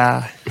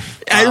 Yeah,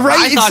 I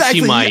thought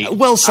exactly. she might.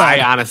 Well said. I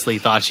honestly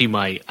thought she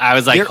might. I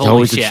was like,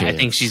 holy shit! I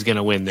think she's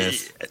gonna win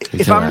this.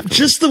 If I'm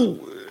just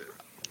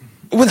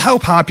with how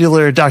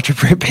popular Dr.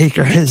 Britt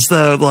Baker is,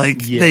 though, like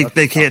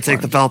they can't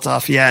take the belt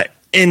off yet.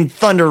 And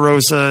Thunder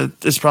Rosa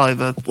is probably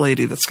the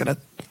lady that's gonna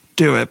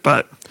do it.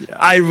 But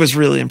I was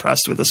really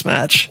impressed with this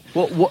match.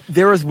 Well,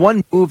 there was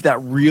one move that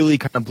really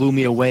kind of blew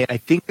me away. I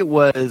think it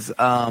was.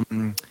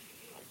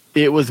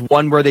 It was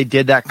one where they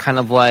did that kind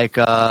of like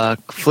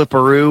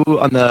flipperoo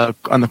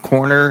on the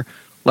corner,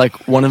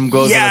 like one of them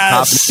goes on the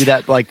top and do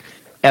that like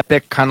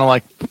epic kind of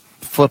like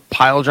flip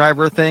pile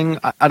driver thing.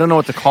 I don't know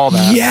what to call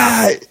that.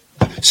 Yeah.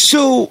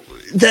 So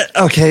that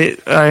okay,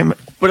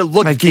 but it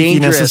looked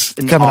dangerous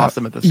and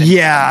awesome at the same time.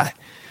 Yeah.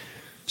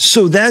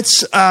 So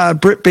that's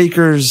Britt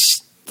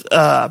Baker's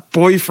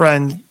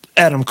boyfriend,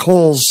 Adam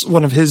Cole's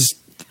one of his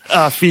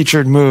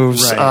featured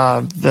moves.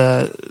 Right.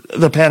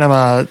 The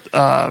Panama.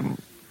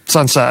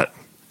 Sunset,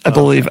 I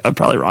believe. I'm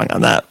probably wrong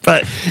on that,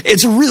 but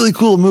it's a really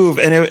cool move,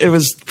 and it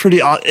was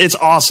pretty. It's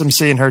awesome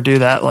seeing her do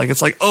that. Like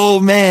it's like, oh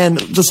man,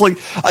 just like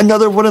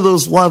another one of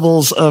those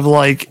levels of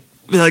like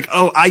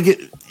oh, I get,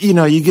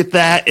 you get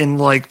that,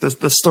 and like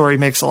the story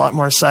makes a lot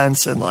more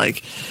sense, and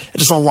like it's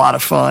just a lot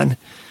of fun.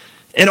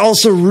 And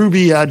also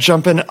Ruby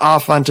jumping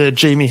off onto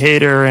Jamie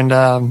Hayter and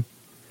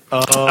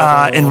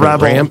Rebel,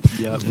 ramp,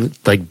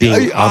 like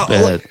being off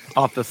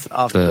the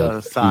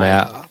side,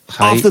 mat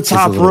height, off the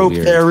top rope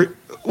weird. There.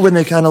 When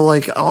they kind of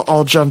like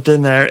all jumped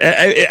in there,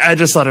 I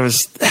just thought it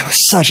was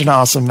such an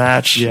awesome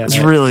match. Yeah, it was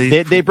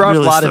really they brought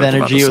a lot of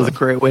energy. It was a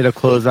great way to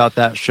close out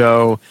that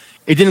show.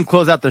 It didn't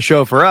close out the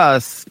show for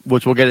us,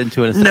 which we'll get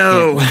into in a second.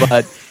 No,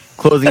 but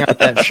closing out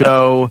that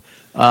show,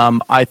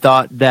 I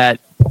thought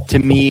that to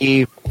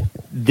me,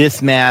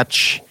 this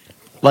match,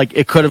 like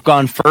it could have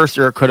gone first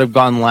or it could have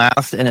gone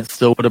last, and it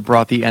still would have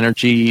brought the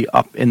energy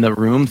up in the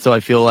room. So I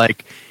feel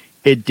like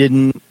it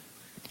didn't.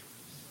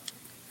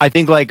 I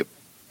think like.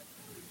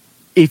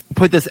 If you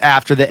put this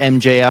after the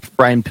MJF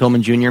Brian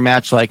Pillman Jr.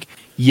 match, like,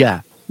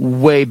 yeah,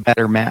 way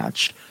better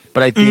match.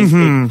 But I think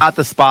it got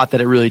the spot that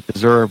it really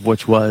deserved,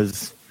 which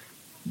was,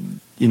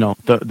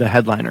 the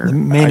headliner. The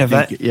main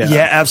event.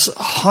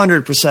 Absolutely.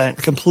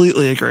 100%.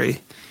 Completely agree.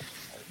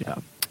 Yeah.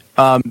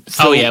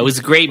 It was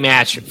a great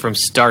match from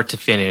start to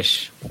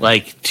finish.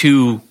 Like,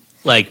 two,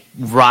 like,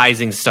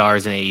 rising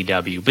stars in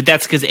AEW. But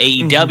that's because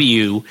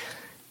AEW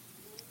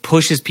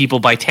pushes people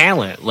by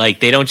talent. Like,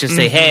 they don't just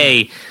say,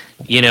 hey,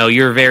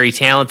 you're very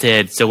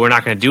talented, so we're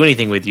not going to do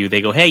anything with you.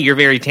 They go, hey, you're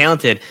very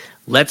talented.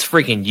 Let's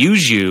freaking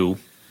use you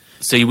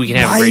so we can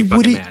have a great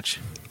fucking match.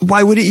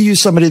 Why would it use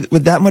somebody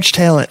with that much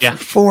talent for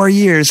 4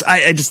 years?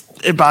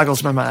 It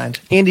boggles my mind.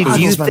 Andy,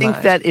 do you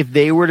think that if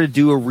they were to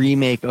do a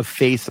remake of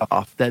Face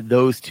Off, that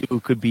those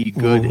two could be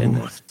good in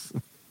this?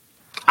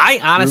 I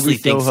honestly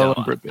think so.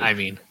 I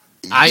mean...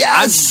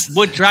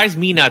 what drives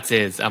me nuts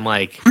is I'm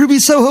like Ruby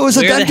Soho is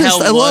a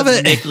dentist. I love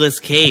it. Nicolas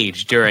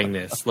Cage during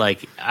this, why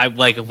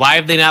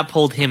have they not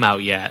pulled him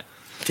out yet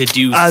to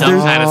do some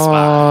kind of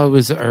spot? Oh, it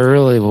was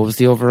early. What was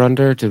the over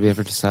under? Did we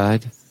ever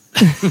decide?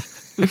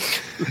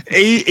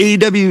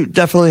 AEW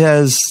definitely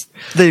has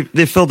they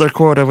filled their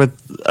quota with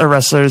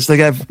wrestlers. They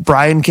have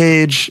Brian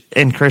Cage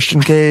and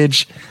Christian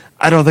Cage.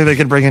 I don't think they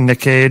can bring in Nick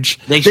Cage.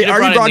 They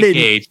already brought in Nick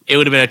Cage. It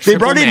would have been a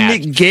triple match. They brought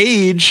in Nick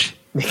Gage.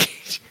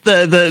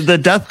 the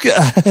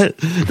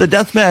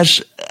death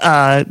match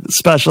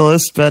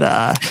specialist,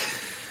 but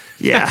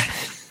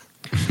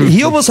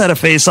he almost had a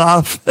face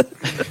off.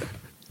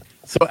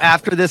 So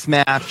after this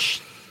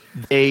match,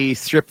 they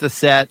stripped the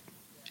set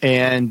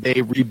and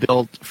they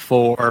rebuilt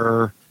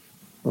for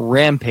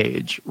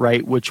Rampage,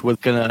 right? Which was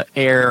going to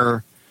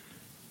air.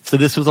 So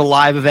this was a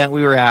live event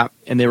we were at,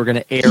 and they were going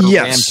to air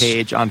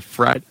Rampage on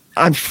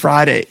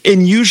Friday.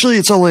 And usually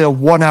it's only a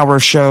 1 hour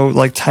show,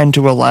 like 10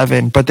 to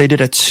 11, but they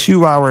did a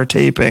 2 hour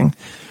taping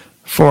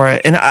for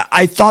it. And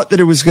I thought that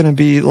it was going to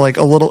be like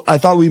I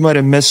thought we might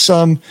have missed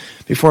some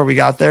before we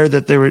got there,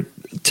 that they would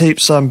tape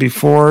some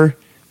before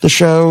the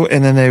show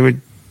and then they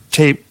would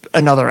tape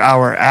another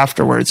hour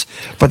afterwards.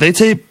 But they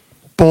taped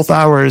both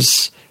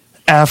hours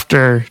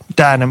after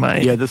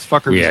Dynamite. Yeah, this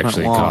fucker we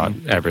actually caught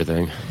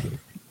everything.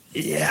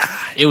 Yeah.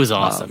 It was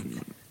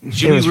awesome.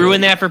 Should we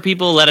ruin that for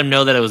people? Let them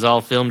know that it was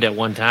all filmed at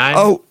one time?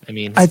 Oh, I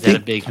mean, I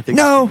think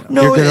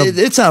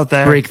it's out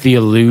there. Break the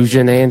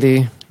illusion,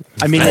 Andy.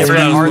 I mean, they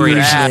were in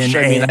Ash.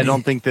 I mean, I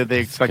don't think that they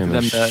expected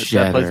them to.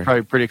 That place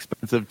probably pretty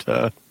expensive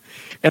to.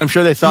 And I'm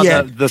sure they saw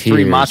the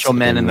three macho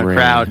men in the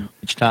crowd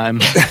each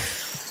time.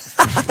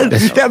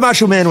 That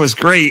Macho Man was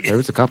great. There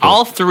was a couple.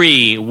 All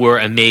three were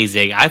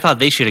amazing. I thought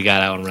they should have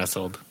got out and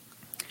wrestled.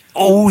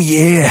 Oh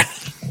yeah,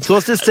 So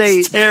let's just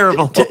say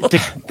terrible. to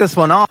kick this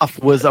one off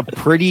was a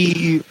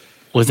pretty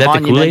Was that the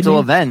Kool-Aid monumental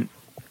Man? event,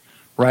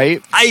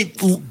 right?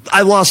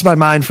 I lost my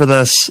mind for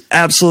this.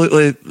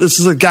 Absolutely, this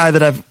is a guy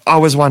that I've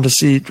always wanted to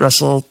see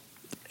wrestle,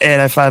 and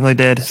I finally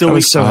did. So I we-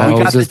 was so we happy.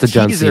 got was this the the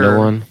John teaser. Cena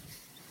one?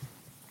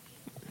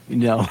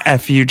 No,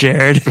 F you,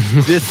 Jared.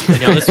 this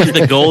No, this was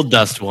the Gold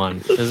Dust one.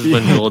 This is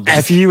when Gold Dust.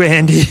 F you,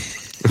 Andy.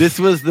 this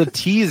was the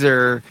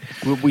teaser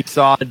we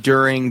saw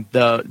during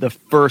the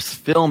first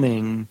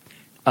filming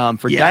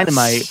for Yes.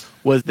 Dynamite.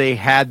 Was they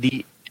had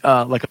the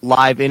like a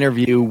live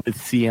interview with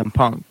CM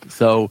Punk,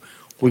 so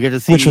we get to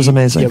see, Which was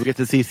amazing. Yeah, we get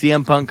to see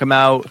CM Punk come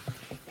out.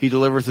 He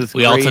delivers this.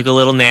 We all took a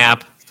little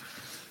nap.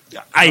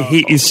 I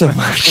hate you so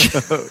much.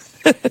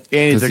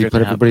 Does he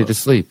put everybody to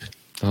sleep?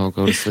 Oh,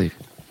 go to sleep.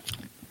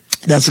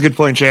 That's a good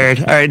point, Jared.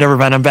 All right, never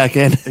mind. I'm back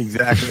in.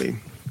 Exactly.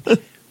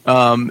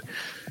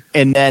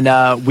 And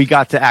then we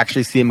got to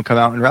actually see him come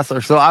out and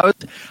wrestle. So I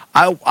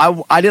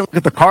didn't look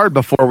at the card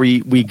before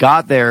we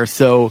got there.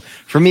 So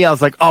for me, I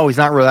was like, oh, he's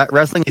not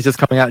wrestling. He's just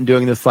coming out and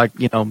doing this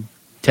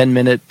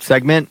 10-minute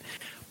segment.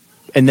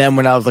 And then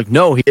when I was like,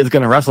 no, he is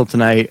going to wrestle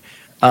tonight.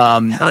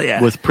 Hell yeah.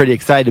 Was pretty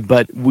excited.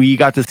 But we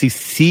got to see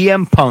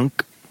CM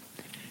Punk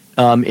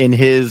in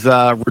his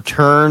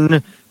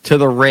return to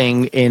the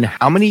ring in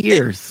how many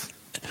years?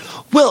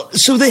 Well,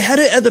 so they had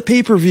it at the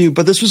pay-per-view,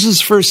 but this was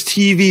his first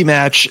TV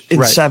match in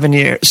Right.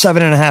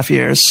 7.5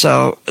 years.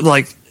 So,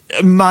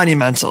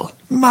 monumental.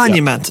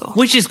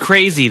 Which is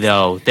crazy,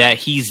 though, that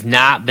he's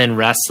not been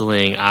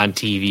wrestling on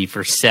TV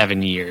for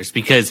 7 years,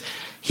 because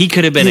he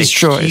could have been His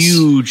choice.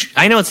 huge.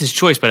 I know it's his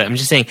choice, but I'm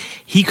just saying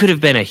he could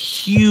have been a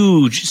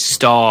huge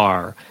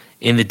star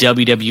in the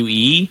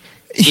WWE.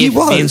 He if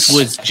was. Vince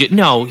was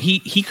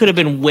he could have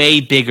been way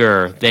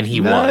bigger than he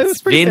No, it was.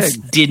 was pretty Vince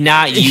big. did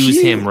not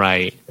use He- him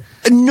right.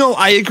 No,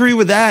 I agree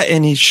with that,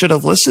 and he should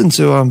have listened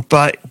to him.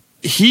 But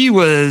he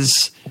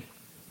was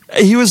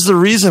the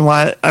reason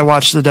why I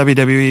watched the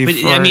WWE. But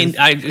for I mean,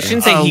 I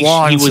shouldn't say a he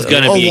long- was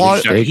going to a be a long-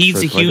 huge star. Big He's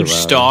for a quite a huge while.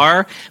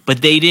 star,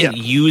 but they didn't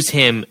Yeah. use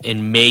him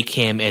and make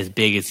him as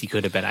big as he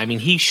could have been. I mean,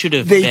 he should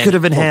have. They been, could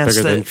have enhanced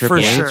Bigger than it Triple for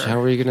H? sure. How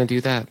are you going to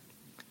do that?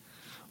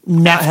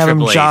 Not have him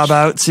Triple H. job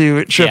out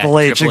to Triple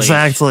H. Triple H.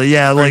 Exactly.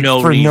 Yeah, For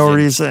no no reason.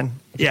 reason.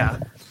 Yeah.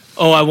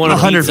 Oh, I want to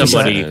beat 100%.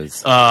 somebody.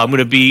 I'm going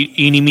to beat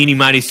eeny, meeny,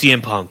 miny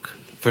CM Punk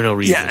for no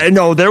reason. Yeah,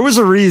 no, there was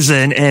a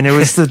reason, and it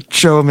was to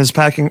show him his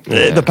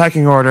the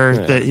packing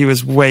order that he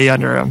was way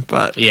under him.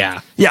 But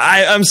Yeah.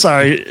 I'm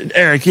sorry,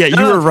 Eric. Yeah, you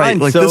No, were it's right. fine.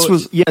 Like So, this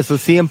was so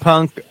CM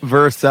Punk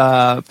versus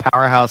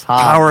Powerhouse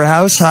Hobbs.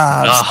 Powerhouse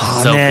Hobbs.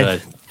 Oh, so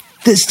good.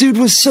 This dude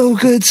was so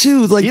good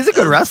too. Like He's a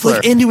good wrestler.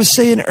 Like Andy was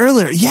saying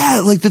earlier,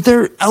 yeah, like that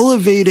they're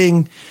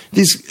elevating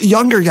these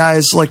younger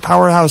guys like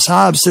Powerhouse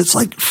Hobbs. It's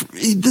like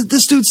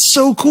this dude's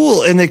so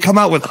cool, and they come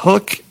out with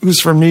Hook, who's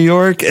from New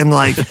York, and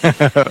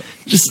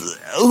just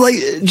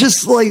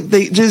like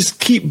they just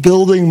keep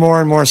building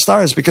more and more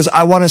stars because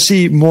I want to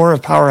see more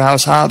of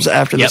Powerhouse Hobbs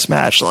after this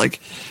match.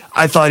 Like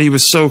I thought he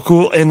was so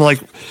cool, and like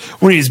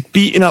when he's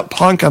beating up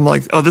Punk, I'm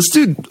like, oh, this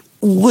dude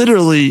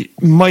literally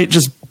might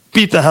just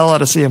beat the hell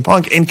out of CM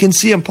Punk, and can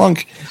CM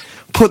Punk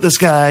put this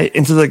guy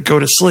into the go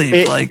to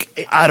sleep?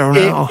 I don't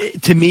know.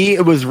 To me,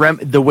 it was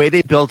the way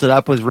they built it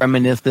up was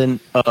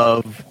reminiscent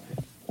of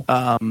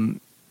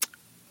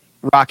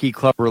Rocky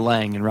Clubber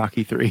Lang in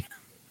Rocky 3.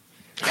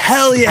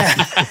 Hell yeah.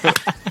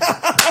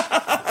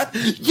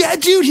 Yeah,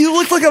 dude, he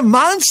looked like a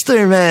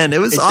monster, man. It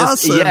was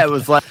awesome. It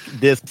was like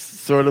this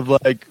sort of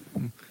like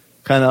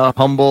kind of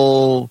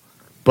humble,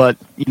 but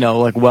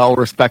like well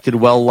respected,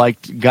 well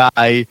liked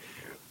guy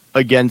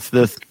against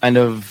this kind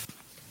of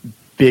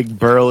big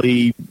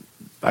burly,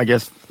 I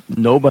guess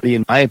nobody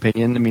in my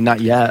opinion. I mean,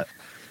 not yet.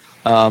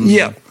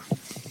 Yeah.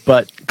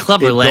 But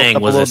Clubber it built Lang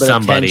up a was little a bit of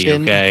somebody,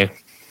 tension. okay?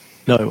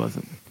 No, he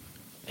wasn't.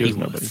 He was He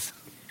nobody. was.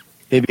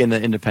 Maybe in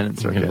the independent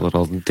We circuit. have a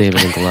little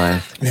David and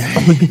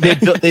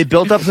Goliath. They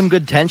built up some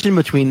good tension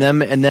between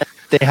them, and then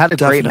they had a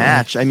great Definitely.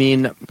 match. I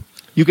mean,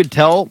 you could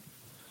tell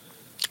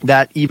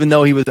that even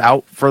though he was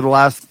out for the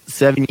last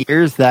 7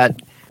 years, that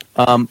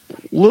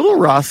little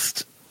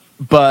rust,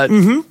 but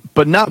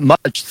not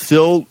much.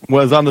 Still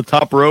was on the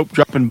top rope,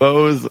 dropping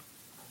bows.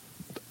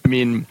 I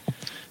mean,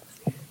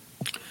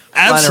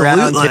 flying around,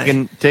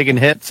 Absolutely. taking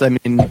hits. I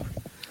mean,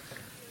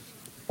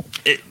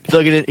 he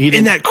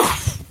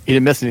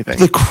didn't miss anything.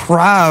 The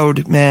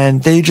crowd, man,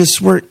 they just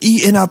were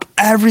eating up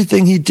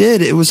everything he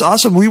did. It was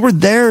awesome. We were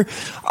there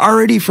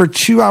already for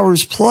 2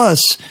 hours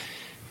plus,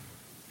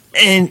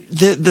 and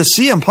the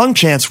CM Punk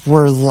chants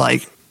were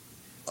like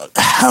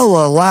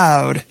hella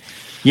loud.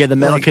 Yeah, the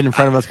metal Like, kid in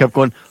front of us kept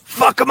going,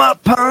 "Fuck him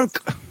up, Punk."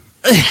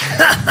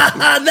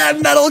 That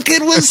metal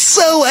kid was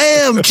so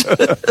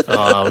amped.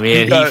 Oh,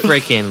 man, he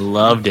freaking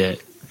loved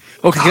it.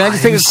 Okay, can I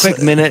just take a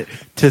quick minute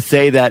to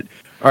say that?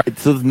 All right,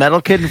 so the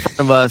metal kid in front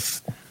of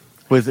us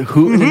was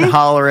hooting and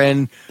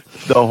hollering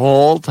the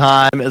whole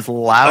time, as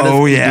loud as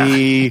Oh, could yeah.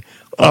 be.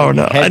 Oh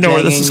no, I know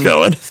where this is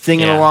going.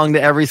 Singing along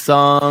to every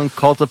song.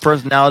 Cult of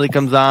Personality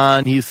comes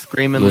on. He's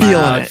screaming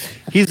loud.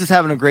 He's just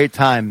having a great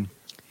time.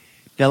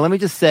 Now let me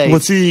just say,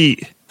 what's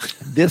he?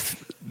 This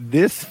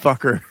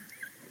fucker.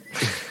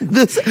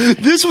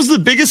 This was the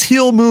biggest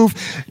heel move.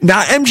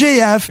 Not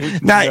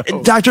MJF, not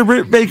Dr.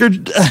 Britt Baker,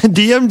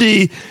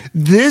 DMD.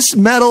 This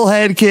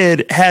metalhead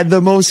kid had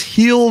the most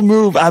heel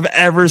move I've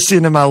ever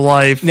seen in my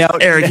life. Now,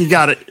 Eric, you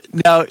got it.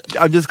 Now,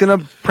 I'm just going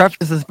to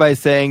preface this by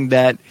saying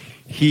that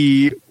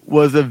he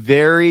was a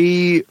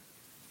very,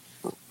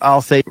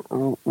 I'll say,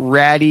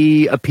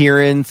 ratty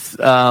appearance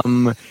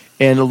and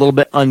a little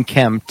bit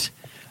unkempt.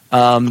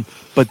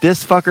 But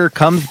this fucker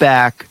comes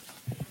back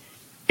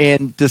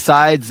and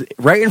decides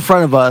right in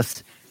front of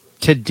us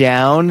to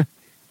down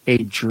a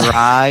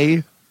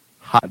dry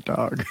hot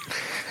dog.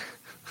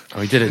 Oh,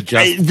 he did it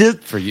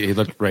just for you. He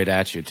looked right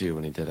at you, too,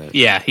 when he did it.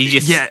 Yeah, he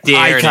just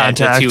stared at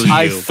the two of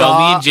you. But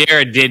me and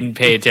Jared didn't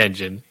pay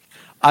attention.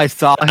 I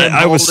saw him.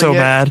 I was so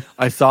mad.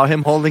 I saw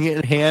him holding it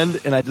in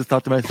hand, and I just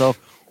thought to myself,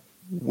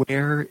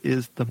 where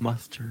is the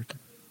mustard?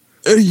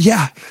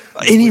 Yeah.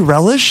 Any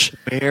relish?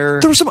 There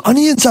were some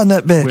onions on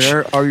that bitch.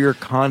 Where are your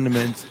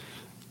condiments?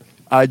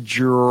 A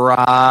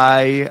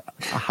dry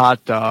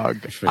hot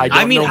dog. I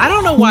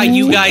don't know why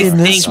you guys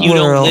think you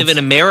don't live in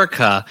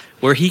America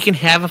where he can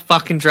have a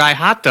fucking dry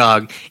hot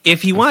dog.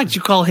 If he wants,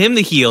 you call him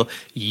the heel.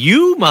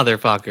 You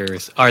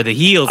motherfuckers are the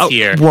heels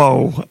here.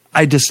 Whoa.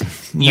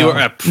 Your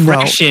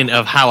impression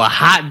of how a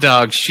hot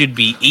dog should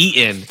be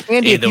eaten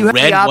Andy, in the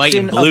red, white,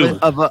 and blue.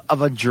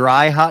 Of a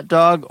dry hot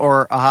dog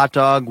or a hot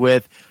dog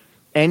with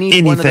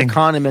anything. One of the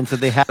condiments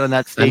that they had on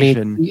that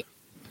station.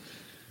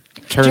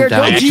 Turned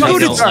out you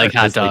don't like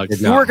hot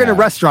dogs. You work in a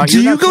restaurant.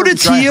 Do you go to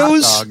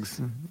Tio's?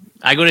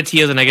 I go to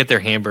Tio's and I get their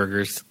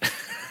hamburgers.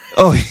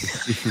 Oh,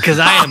 because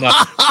I am a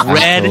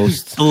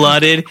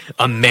red-blooded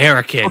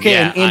American. Okay,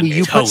 and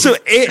Andy,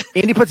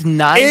 Andy puts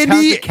 9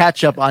 pounds of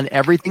ketchup on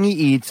everything he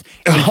eats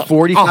and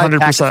 45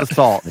 packs of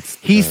salt. This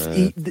dude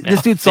salts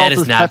his pretzels. That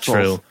is not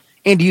true.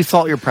 Andy, you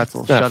salt your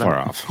pretzels. Shut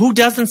up. Who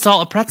doesn't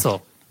salt a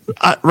pretzel?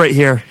 Right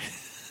here.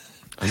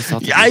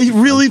 I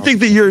really think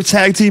that you're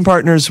tag team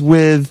partners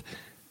with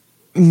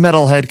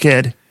Metalhead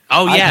Kid.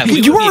 Oh yeah,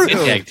 you are a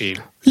tag team.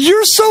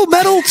 You're so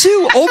metal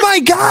too. Oh my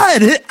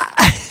god,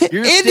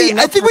 Andy!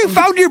 I think we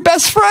found your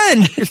best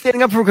friend. You're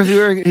standing up for because he's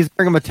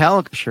wearing a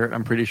Metallica shirt.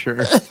 I'm pretty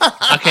sure.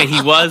 Okay,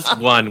 he was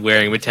one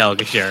wearing a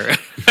Metallica shirt.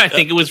 I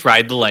think it was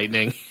Ride the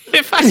Lightning,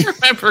 if I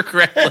remember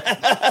correctly.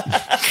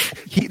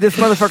 This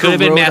motherfucker could have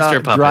been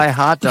Master Puppet. Dry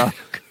hot dog.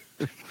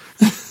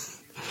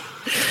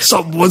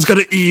 Someone's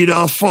gonna eat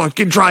a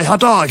fucking dry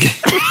hot dog.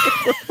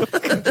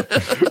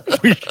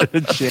 We should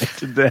have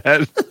chanted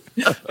that.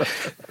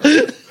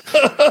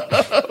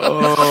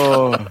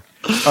 Oh.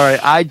 All right,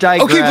 I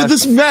digress. Okay, but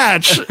this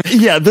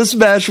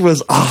match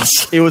was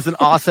awesome. It was an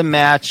awesome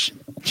match.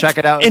 Check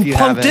it out if you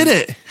haven't. And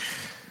Punk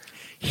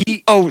did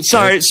it.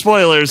 Sorry,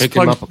 spoilers. Picked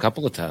him up a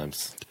couple of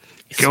times.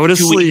 Go to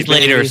sleep.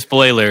 Later, baby.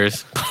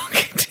 Spoilers.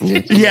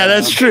 Yeah,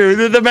 that's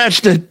true. The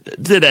match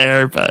did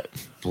air, but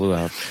blew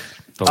out.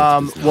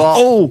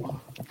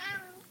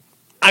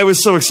 I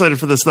was so excited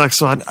for this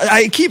next one.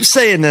 I keep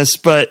saying this,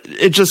 but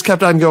it just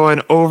kept on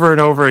going over and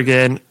over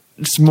again.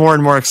 Just more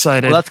and more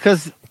excited. Well, that's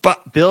because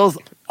Bill's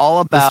all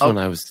about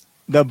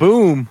the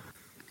boom.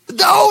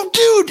 No,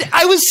 dude,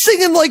 I was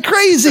singing like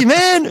crazy,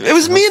 man. It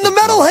was me and the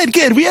Metalhead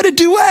Kid. We had a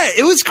duet.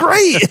 It was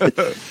great.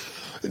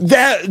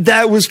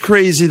 That was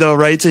crazy, though,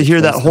 right? To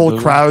hear that whole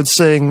crowd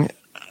sing,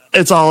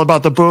 "It's all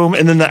about the boom,"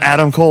 and then the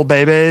Adam Cole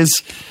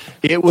babies.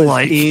 It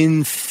was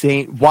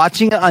insane.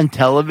 Watching it on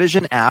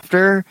television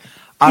after,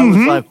 I was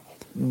like,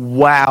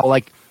 wow.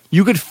 Like,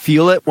 you could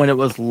feel it when it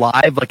was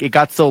live. Like, it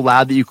got so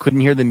loud that you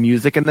couldn't hear the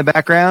music in the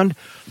background.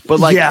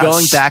 But, like,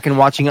 going back and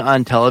watching it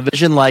on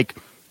television, like,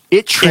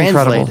 it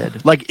translated.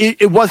 Incredible. Like,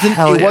 it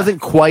wasn't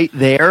quite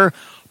there,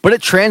 but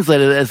it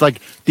translated as,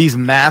 like, these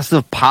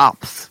massive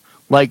pops.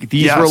 Like,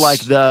 these were, like,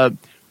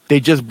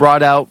 they just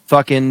brought out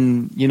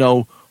fucking,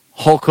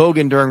 Hulk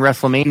Hogan during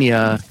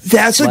WrestleMania.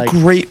 That's a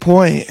great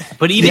point.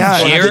 But even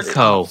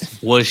Jericho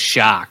was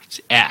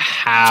shocked at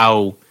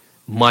how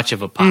much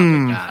of a pop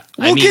it got.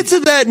 We'll get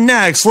to that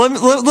next.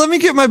 Let me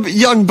get my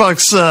Young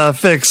Bucks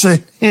fix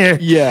in here.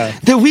 Yeah,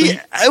 that we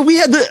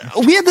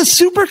had the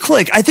Super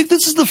Click. I think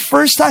this is the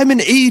first time in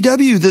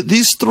AEW that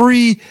these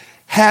three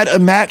had a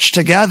match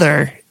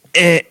together.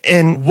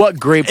 And what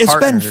great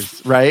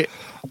partners, right?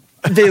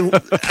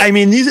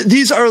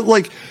 These are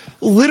like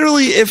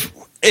literally if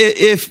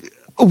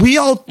we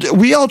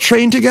all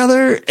train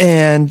together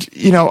and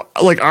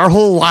like our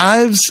whole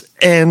lives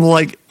and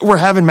like we're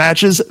having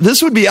matches,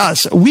 this would be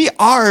us. We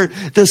are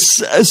the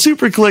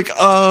Super Click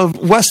of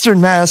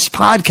Western Mass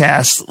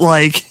podcasts.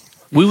 Like,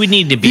 we would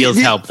need Nabil's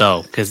help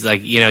though, because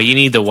you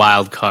need the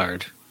wild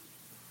card.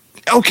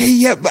 Okay,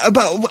 yeah,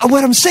 but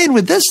what I'm saying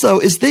with this though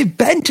is they've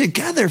been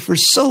together for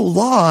so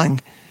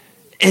long,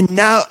 and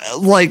now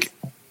like.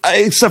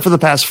 Except for the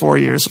past 4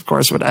 years, of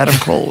course, when Adam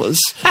Cole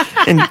was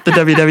in the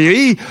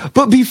WWE.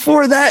 But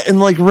before that, in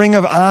like Ring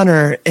of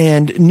Honor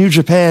and New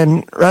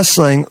Japan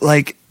Wrestling,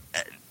 like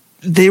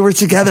they were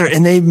together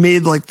and they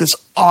made like this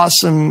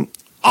awesome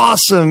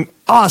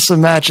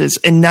matches.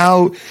 And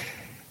now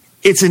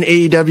it's an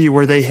AEW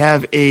where they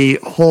have a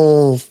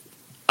whole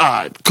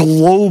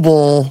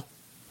global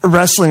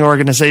wrestling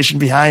organization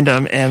behind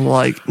them. And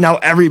like now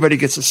everybody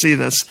gets to see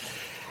this.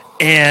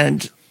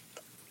 And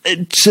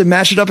to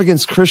match it up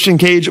against Christian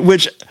Cage,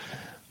 which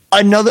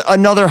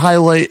another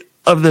highlight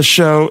of the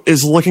show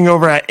is looking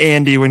over at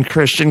Andy when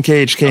Christian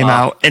Cage came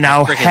out and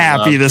how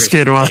happy this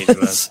kid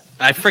was.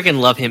 I freaking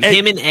love him.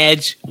 Him and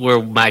Edge were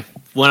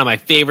one of my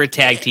favorite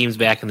tag teams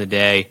back in the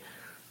day.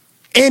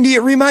 Andy,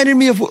 it reminded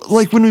me of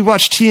like when we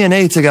watched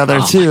TNA together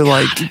too.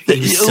 Like,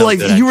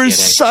 you were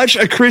such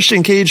a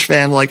Christian Cage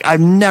fan. Like I've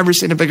never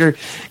seen a bigger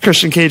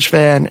Christian Cage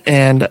fan,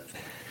 and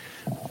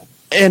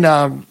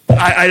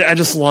I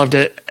just loved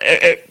it.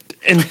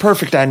 And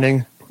perfect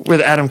ending with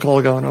Adam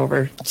Cole going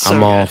over. So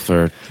I'm all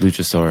for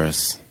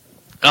Luchasaurus.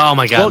 Oh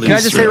my god! Well, can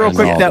I just say real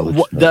quick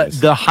that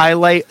the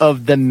highlight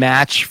of the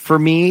match for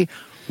me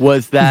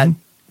was that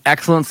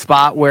excellent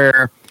spot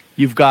where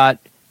you've got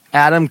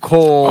Adam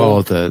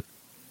Cole.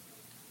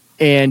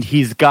 And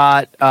he's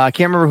got, I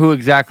can't remember who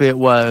exactly it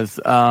was.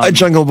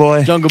 Jungle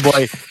Boy. Jungle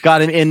Boy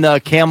got him in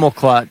the camel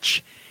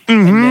clutch.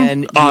 And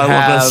then you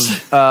have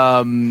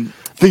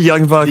the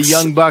Young Bucks. The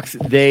Young Bucks,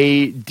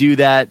 they do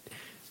that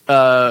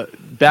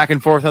back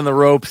and forth on the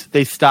ropes.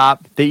 They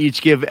stop. They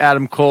each give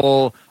Adam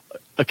Cole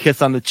a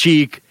kiss on the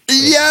cheek.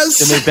 Yes.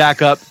 Then they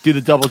back up, do the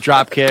double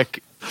drop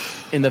kick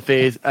in the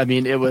face. I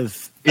mean, it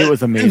was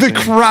amazing. The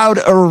crowd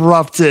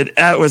erupted.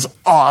 That was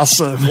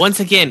awesome. Once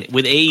again,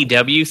 with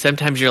AEW,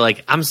 sometimes you're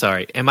like, I'm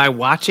sorry, am I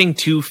watching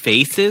two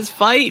faces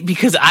fight?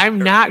 Because I'm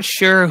not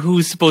sure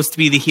who's supposed to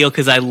be the heel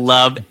because I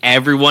love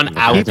everyone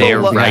out there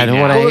right now. I don't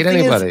want to hate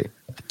anybody.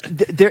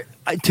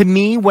 To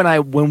me,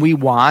 when we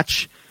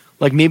watch,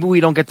 like maybe we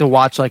don't get to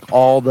watch like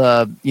all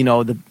the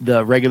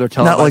the regular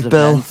televised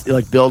events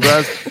like Bill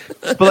does,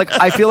 but like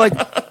I feel like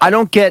I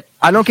don't get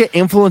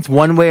influenced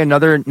one way or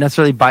another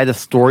necessarily by the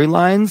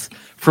storylines.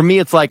 For me,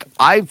 it's like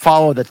I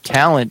follow the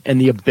talent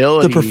and the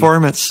ability, the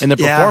performance.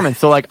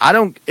 So like I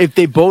don't if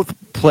they both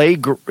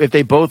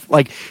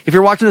if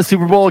you're watching the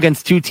Super Bowl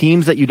against two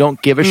teams that you don't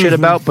give a shit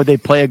about, but they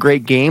play a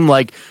great game,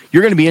 like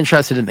you're going to be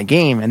interested in the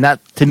game, and that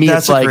to me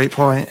that's it's like a great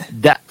point.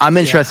 That I'm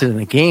interested in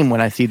the game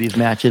when I see these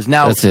matches.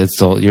 Now that's it.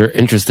 So you're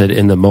interested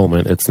in the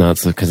moment. It's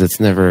not because it's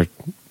never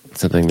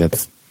something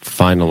that's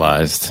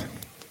finalized.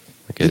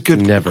 Like it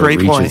never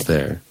reaches point.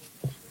 There.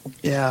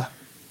 Yeah.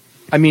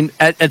 I mean,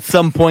 at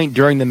some point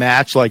during the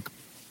match, like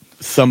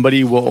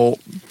somebody will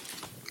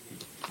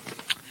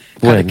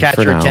kind of catch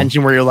your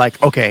attention where you're like,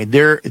 okay,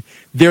 they're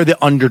the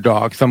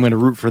underdog, so I'm going to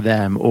root for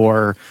them,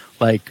 or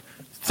like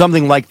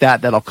something like that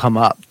that'll come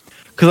up.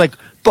 Because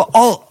but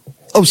all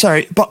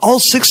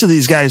six of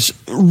these guys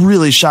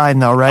really shine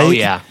though, right? Oh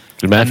yeah,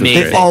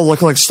 they all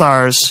look like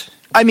stars.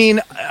 I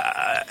mean,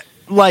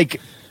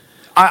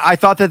 I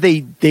thought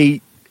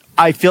that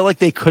I feel like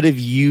they could have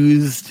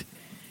used.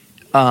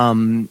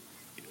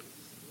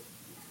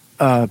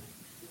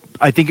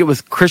 I think it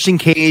was Christian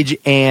Cage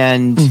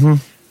and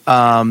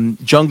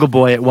Jungle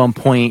Boy at one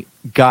point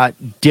got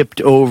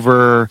dipped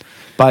over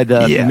by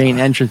the main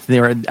entrance.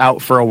 They were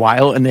out for a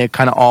while, and they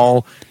kind of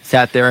all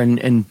sat there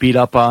and beat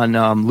up on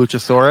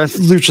Luchasaurus.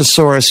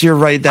 Luchasaurus, you're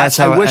right. That's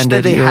how I wish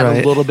that they had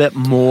a little bit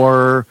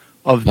more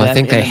of that. I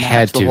think they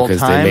had to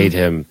because they made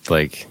him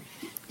like.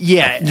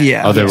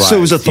 Yeah. Otherwise, so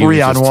it was a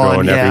 3-on-1.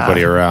 Throwing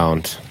everybody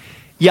around.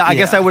 Yeah, I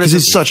guess I would have.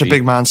 He's such a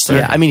big monster.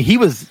 Yeah, I mean, he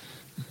was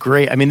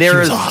great. I mean, there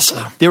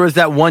was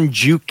that one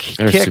juke kick.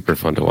 They're super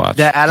fun to watch.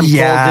 That Adam Cole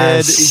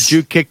did. He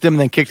juke kicked him,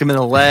 and then kicked him in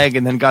the leg,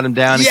 and then got him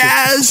down.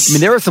 Yes. I mean,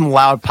 there were some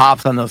loud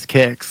pops on those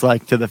kicks,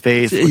 like to the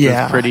face. Which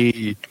was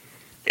pretty.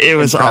 It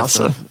was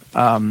impressive.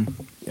 awesome.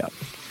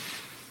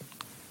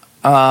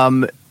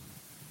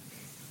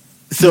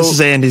 So this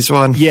is Andy's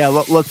one. Yeah,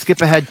 let's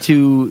skip ahead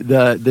to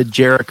the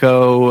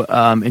Jericho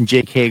and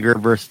Jake Hager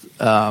versus.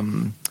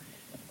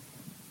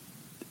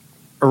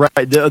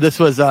 Right, this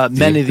was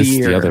Men of the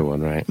Year. The other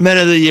one, right? Men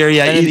of the Year,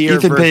 yeah.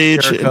 Ethan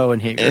Page Jericho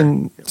and Hager.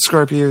 And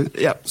Scorpio.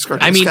 Yeah,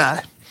 Scorpio. I mean,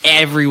 Sky.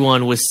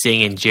 Everyone was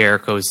singing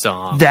Jericho's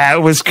song.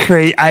 That was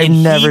crazy.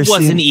 He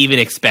wasn't even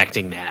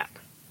expecting that.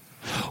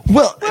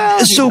 Well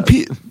so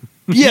people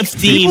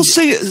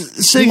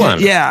sing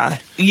it. Yeah,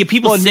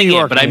 people sing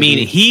it, but I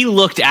mean, he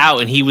looked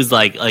out and he was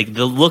like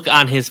the look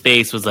on his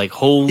face was like,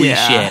 holy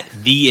shit,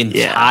 the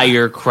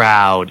entire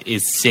crowd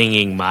is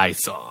singing my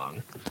song.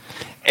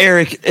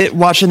 Eric,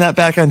 watching that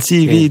back on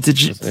TV,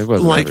 did you? It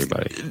wasn't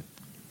everybody.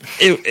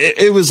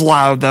 It was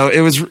loud though.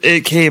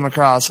 It came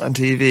across on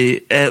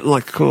TV. It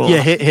looked cool.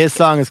 Yeah, his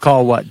song is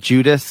called what?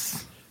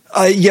 Judas.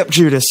 Yep,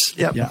 Judas.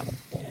 Yep. Yeah.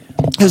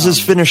 Because his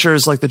finisher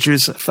is like the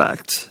Judas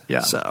effect.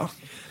 Yeah. So.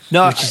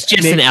 No, which is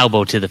just an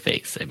elbow to the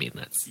face. I mean,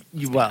 that's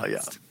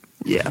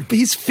yeah. But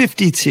he's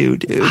 52,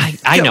 dude.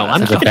 I know.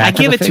 I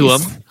give it to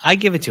him. I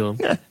give it to him.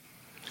 Yeah.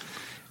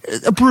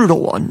 A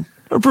brutal one,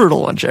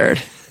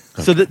 Jared.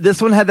 So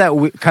this one had that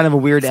kind of a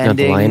weird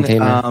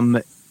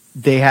ending.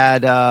 They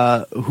had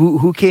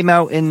who came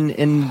out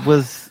and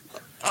was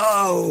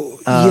some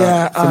dude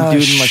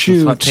in like some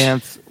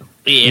sweatpants.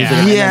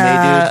 Yeah.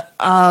 Yeah.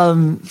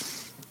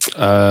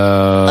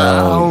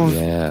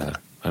 Yeah.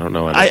 I don't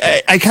know.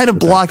 I kind of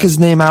block his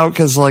name out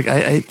because, like,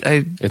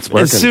 It's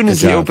working. as soon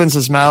as Good he job. opens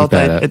his mouth,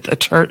 I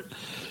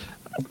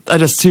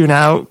just tune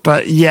out.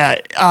 But yeah,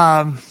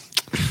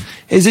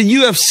 he's a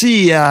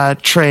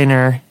UFC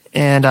trainer,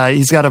 and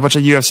he's got a bunch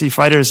of UFC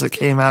fighters that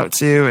came out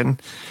too, and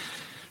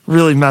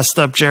really messed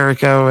up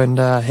Jericho and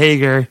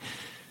Hager.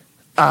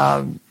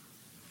 I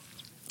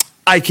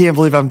can't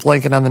believe I'm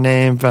blanking on the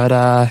name,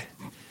 but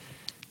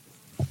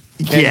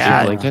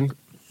yeah, Lincoln.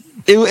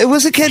 it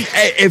was a Ken.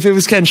 If it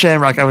was Ken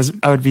Shamrock, I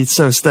would be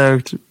so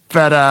stoked.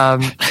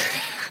 But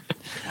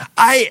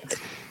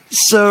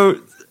so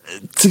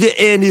to get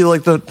Andy,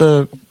 like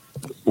the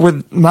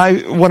with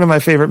one of my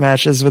favorite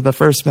matches with the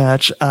first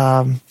match,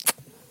 I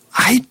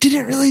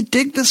didn't really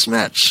dig this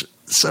match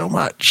so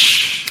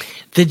much.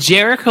 The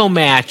Jericho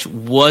match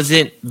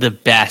wasn't the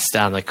best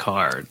on the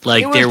card.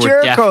 Like, It was there were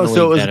Jericho, definitely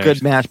so it was better. a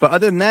good match. But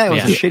other than that, it was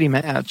Yeah. a shitty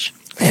match.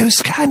 It was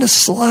kind of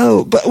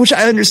slow, but which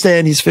I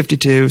understand. He's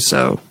 52,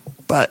 so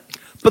but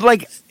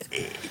like,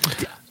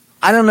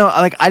 I don't know.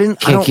 Like, I don't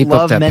Keep up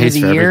love that Men of pace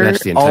the for every Year. match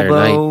the entire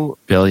Although, night.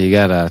 Bill, you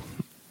gotta.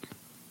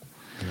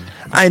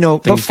 I know.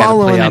 But Things gotta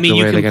following, play I out mean, the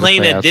you way they gotta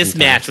complain play that out this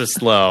sometimes. match was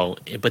slow,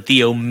 but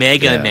the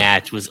Omega Yeah.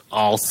 match was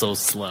also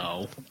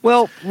slow.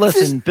 well,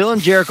 listen, Bill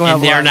and Jericho have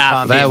And a lot they're in not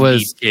common. That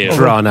was too.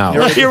 drawn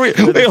out. here wait,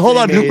 hold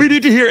on. We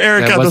need to hear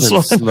Eric That on this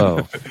wasn't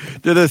one. slow.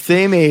 They're the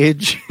same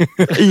age.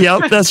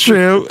 Yep, that's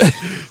true.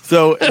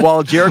 So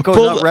while Jericho was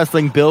Pull- not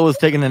wrestling, Bill was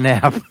taking a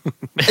nap.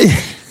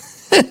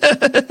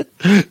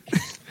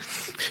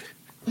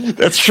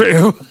 That's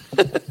true.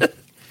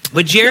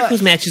 But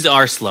Jericho's matches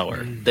are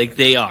slower. Like,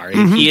 they are.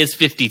 Mm-hmm. He is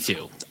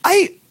 52.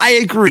 I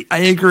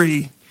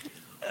agree.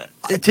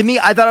 To me,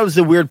 I thought it was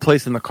a weird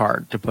place in the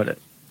card to put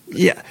it.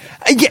 Yeah,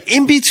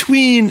 in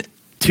between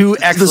Two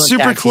excellent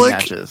Super tag team Click?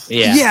 matches.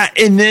 Yeah.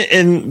 and then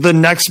in the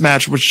next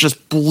match, which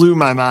just blew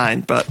my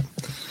mind. But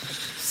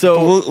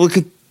So we'll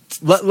could.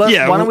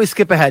 Yeah, why don't we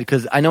skip ahead?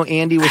 Because I know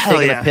Andy was Hell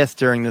taking yeah. a piss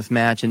during this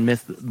match and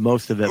missed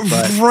most of it.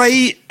 But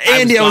Right,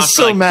 Andy, I gone was for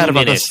so like mad 2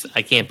 about minutes. this.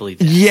 I can't believe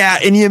that. Yeah,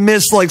 and you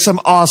missed like some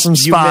awesome You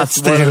spots,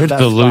 missed one of the dude.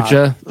 best The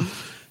Lucha.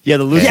 yeah,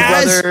 the Lucha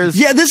Yes, Brothers.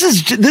 yeah. This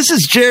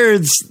is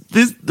Jared's.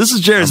 This is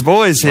Jared's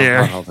boys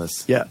here. All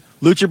this. Yeah,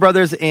 Lucha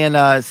Brothers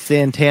and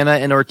Santana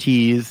and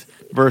Ortiz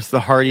versus the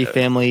Hardy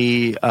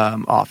family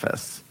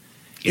office.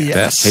 That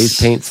Yes. face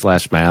paint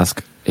 /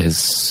 mask is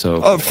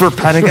so. Oh, for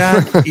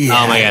Pentagon.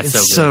 Yeah, Oh my God, it's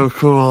so so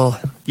cool.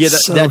 Yeah,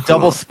 So that cool.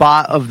 double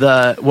spot of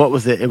the what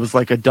was it? It was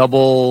like a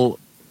double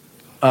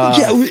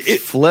Yeah,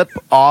 flip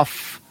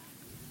off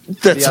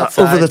that's the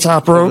outside, over the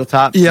top rope. Over the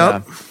top. Yep.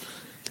 Yeah.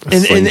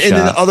 And then the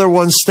slingshot. other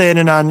one's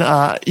standing on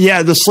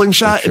the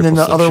slingshot, and then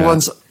the triple other slingshot.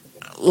 one's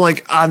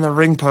like on the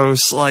ring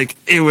post. Like,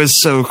 it was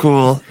so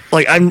cool.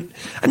 Like, I've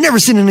never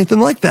seen anything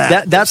like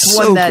that. That's It's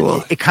one so that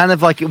cool. it kind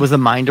of like it was a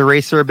mind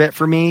eraser a bit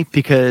for me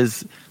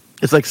because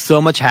it's like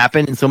so much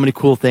happened and so many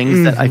cool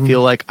things that I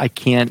feel like I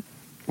can't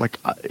like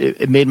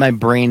it made my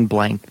brain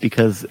blank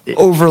because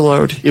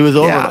Overload. it was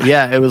over. Yeah.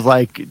 Yeah, it was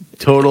like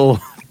total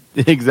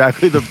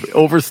exactly the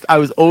over. I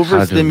was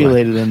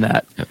overstimulated in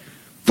that.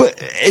 But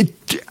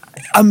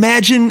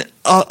imagine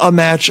a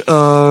match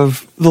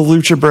of the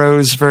Lucha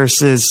Bros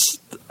versus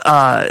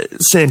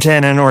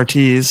Santana and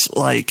Ortiz.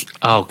 Like,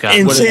 Oh, God.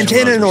 and what a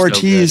Santana and Bros are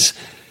so Ortiz,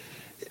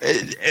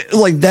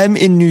 like them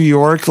in New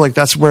York, like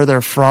that's where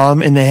they're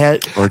from. And they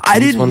had, Ortiz I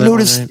didn't won that one,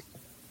 notice. right?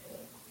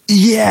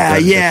 Yeah, Yeah,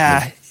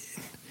 yeah.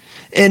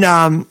 And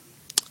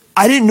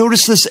I didn't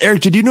notice this.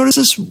 Eric, did you notice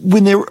this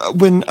when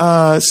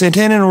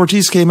Santana and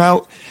Ortiz came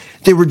out?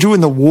 They were doing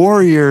the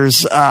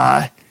Warriors,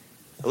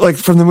 like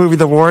from the movie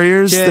The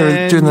Warriors.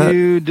 They're doing the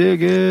you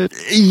dig it?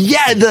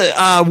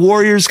 the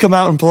Warriors come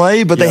out and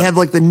play, but they Yeah. had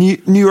like the New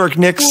York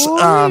Knicks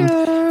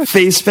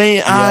face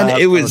paint on. Yeah,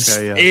 It was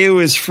okay, yeah. it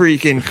was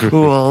freaking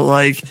cool.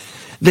 Like,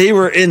 they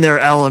were in their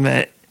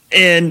element,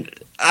 and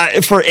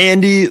for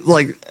Andy,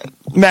 like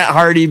Matt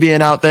Hardy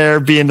being out there,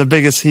 being the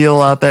biggest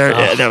heel out there,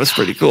 yeah, that was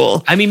pretty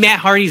cool. I mean, Matt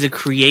Hardy's a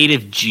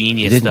creative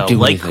genius, didn't though. do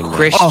Like anything, though.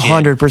 Christian,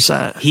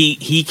 100%.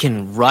 he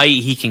can write,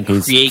 he can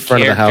He's create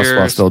front of the house while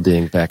characters. still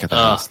being back at the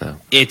house now.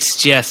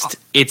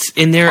 It's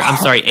in there. I'm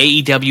sorry,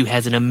 AEW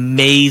has an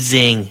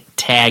amazing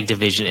tag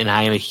division, and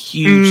I am a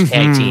huge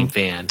tag team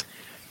fan. I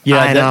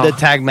Yeah, know. the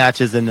tag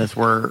matches in this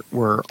were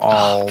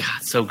all Oh, God,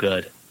 so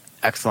good.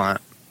 excellent.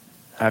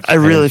 I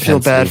really feel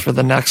intensely. bad for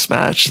the next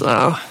match,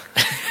 though.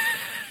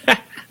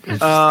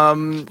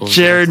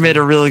 Jared made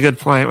a really good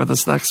point with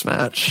this next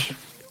match.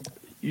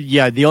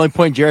 Yeah, the only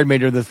point Jared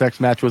made in this next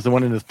match was the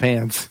one in his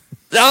pants.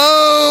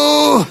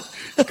 Oh,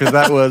 Because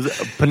that was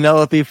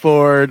Penelope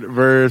Ford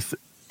versus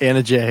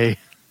Anna Jay.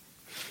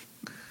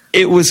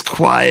 it was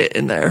quiet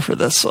in there for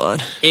this one.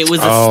 It was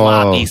a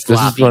sloppy this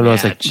is one of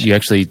those match. like you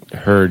actually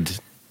heard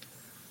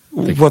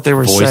What they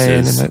were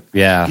saying, voices. and it,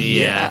 Yeah.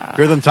 Yeah.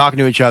 Hear them talking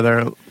to each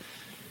other.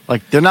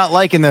 Like, they're not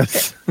liking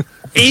this.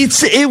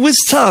 it was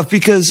tough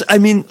because, I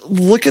mean,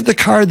 look at the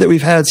card that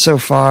we've had so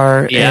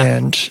far, Yeah.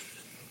 and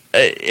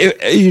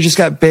you just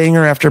got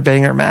banger after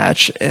banger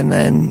match, and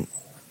then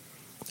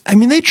I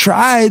mean, they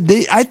tried.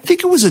 I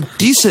think it was a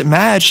decent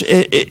match.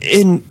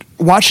 In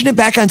watching it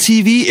back on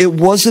TV, it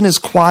wasn't as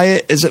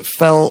quiet as it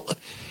felt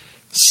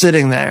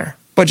sitting there.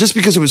 But just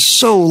because it was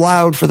so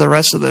loud for the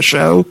rest of the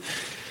show,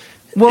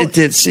 it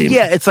did seem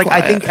it's like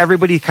quiet. I think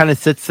everybody kind of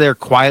sits there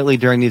quietly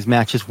during these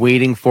matches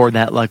waiting for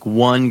that like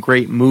one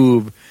great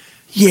move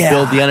to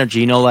build the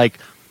energy. You know, like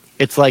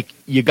it's like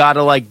you got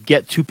to like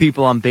get two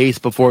people on base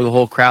before the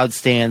whole crowd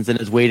stands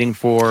and is waiting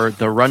for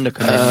the run to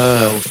come in.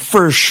 So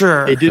for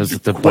sure. It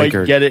didn't the quite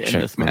biker get it in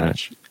chick this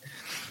match.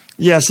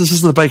 Yes, this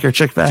is the biker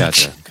chick match.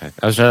 Gotcha. Okay.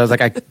 I was like,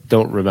 I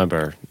don't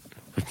remember.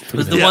 It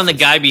was the one the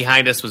guy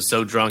behind us was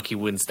so drunk he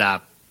wouldn't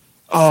stop.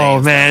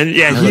 Oh man,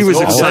 yeah, he was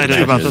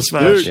excited about this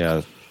match.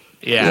 Yeah.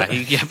 Yeah,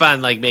 he kept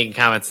on like making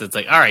comments that's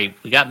like, all right,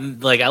 we got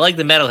like I like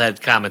the metalhead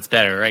comments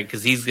better, right?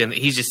 Because he's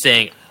just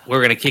saying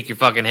we're gonna kick your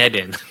fucking head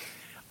in.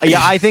 Yeah,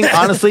 I think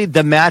honestly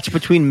the match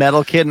between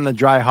Metal Kid and the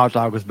Dry Hot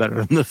Dog was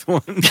better than this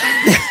one.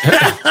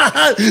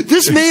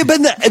 This may have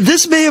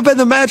been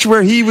the match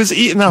where he was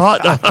eating the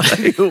hot dog. I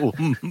think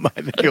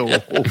it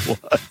was.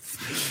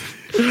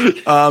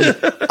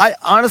 I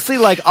honestly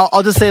like.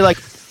 I'll just say like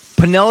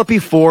Penelope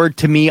Ford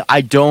to me.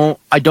 I don't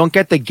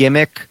get the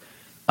gimmick.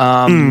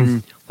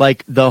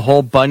 Like the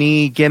whole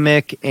bunny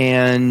gimmick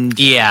and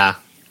Yeah,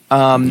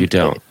 You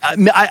don't.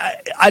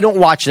 I don't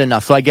watch it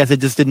enough, so I guess it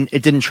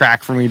didn't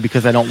track for me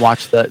because I don't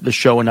watch the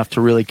show enough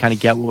to really kind of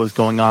get what was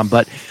going on.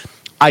 But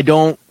I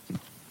don't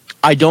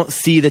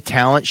see the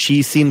talent.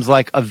 She seems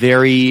like a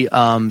very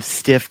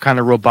stiff kind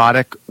of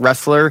robotic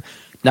wrestler.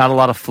 Not a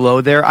lot of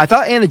flow there. I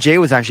thought Anna Jay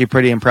was actually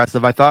pretty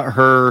impressive. I thought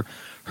her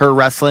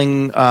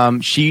wrestling,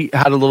 she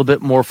had a little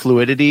bit more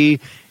fluidity,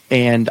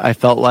 and I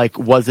felt like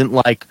wasn't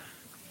like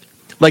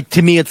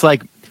to me it's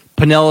like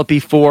Penelope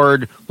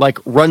Ford like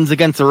runs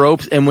against the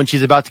ropes, and when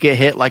she's about to get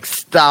hit, like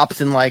stops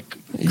and like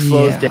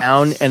slows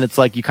down, and it's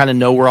like you kind of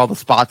know where all the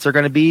spots are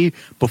going to be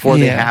before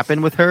they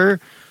happen with her.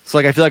 So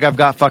like I feel like I've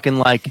got fucking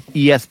like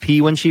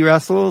ESP when she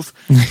wrestles.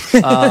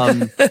 But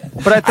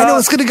I know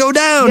it's going to go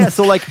down. Yeah,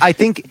 so like I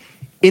think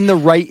in the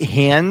right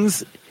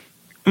hands,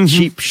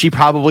 she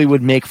probably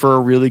would make for a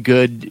really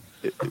good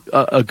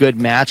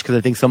match because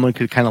I think someone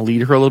could kind of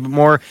lead her a little bit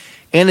more.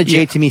 Anna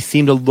Jay to me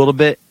seemed a little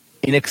bit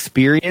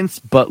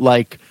inexperienced, but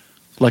like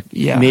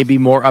maybe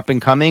more up and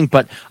coming.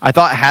 But I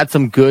thought had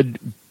some good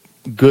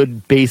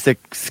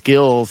basic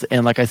skills,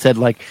 and like I said,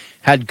 like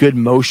had good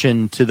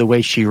motion to the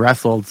way she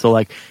wrestled. So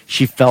like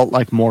she felt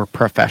like more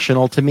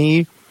professional to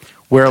me.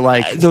 Where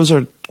like those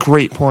are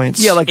great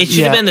points. Yeah, like it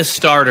should have been the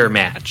starter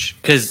match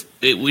because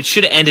it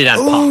should have ended on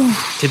Punk.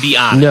 To be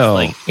honest, No,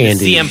 like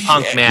Andy, the CM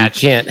Punk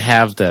match, you can't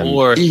have them.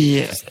 or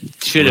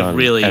should have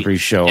really every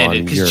show on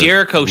because your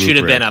Jericho should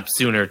have rubric. been up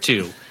sooner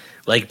too.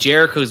 Like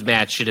Jericho's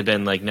match should have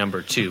been like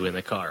number 2 in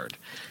the card.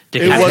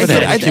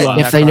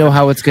 If they know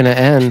how it's going to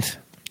end.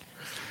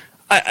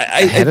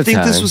 I think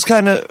this was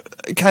kind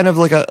of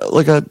like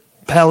a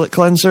palate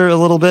cleanser a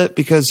little bit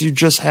because you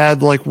just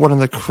had like one of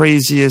the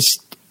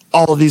craziest,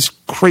 all of these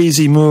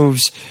crazy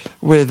moves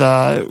with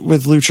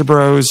Lucha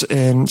Bros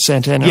and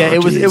Santana. Yeah,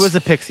 Ortiz. it was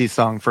a Pixie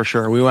song for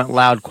sure. We went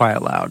loud,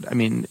 quiet, loud. I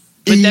mean,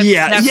 but that's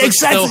what's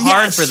exactly. so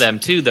hard for them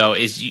too, though,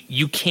 is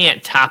you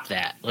can't top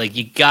that. Like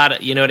you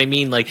gotta, you know what I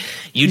mean? Like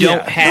you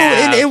don't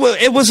have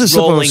it wasn't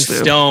Rolling supposed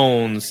to.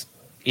 Stones,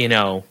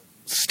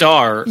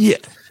 star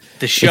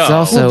the show, It's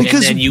also- and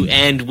because- then you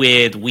end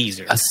with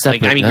Weezer. A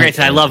separate Like, I mean, granted,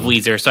 night. I love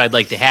Weezer, so I'd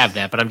like to have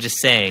that, but I'm just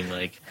saying,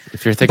 like,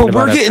 If you're thinking But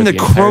about we're it getting for the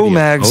entirety of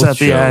Cro-Mags both at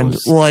the end.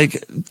 shows,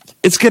 Like,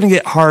 it's going to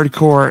get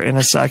hardcore in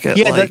a second.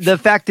 yeah. like, The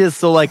fact is,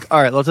 so like,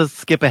 all right, let's just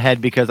skip ahead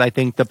because I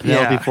think the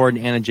Penelope Yeah. Ford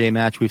and Anna Jay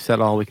match, we've said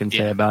all we can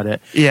say about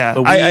it. yeah.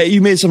 But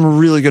You made some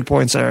really good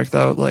points, Eric.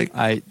 Though, like,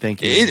 I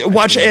think I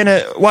watch think-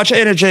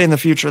 Anna Jay in the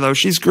future. Though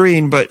she's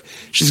green, but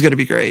she's going to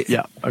be great.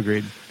 Yeah,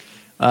 agreed.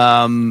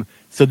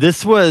 So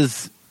this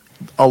was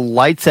a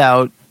lights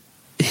out.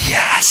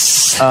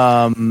 Yes.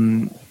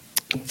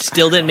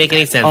 still didn't make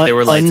any sense. There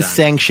were lights on.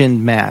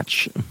 unsanctioned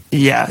match.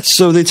 Yeah.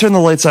 So they turn the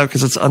lights out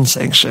because it's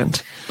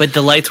unsanctioned. But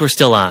the lights were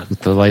still on.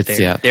 the lights,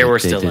 There were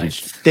they still didn't-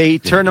 lights. They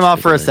turned them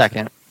off for a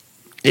second.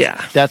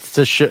 Yeah. That's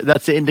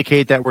to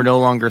indicate that we're no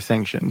longer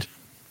sanctioned.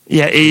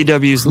 Yeah.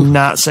 AEW's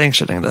not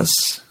sanctioning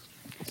this.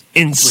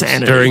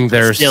 Insanity. during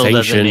their Still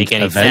doesn't sanctioned make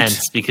any event.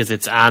 sense because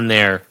it's on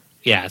their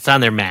it's on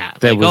their mat.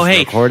 That Like, was oh hey,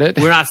 recorded?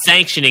 we're not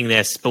sanctioning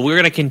this, but we're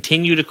going to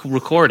continue to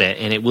record it,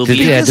 and it will be.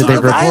 Yeah, Because did of they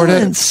the record it?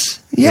 violence.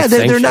 Yeah, It's they're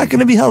not sanctioned. going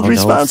to be held Oh, no, it's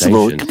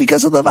responsible sanctioned.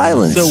 because of the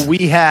violence. So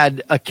we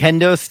had a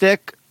kendo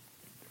stick.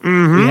 We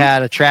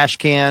had a trash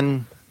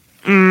can.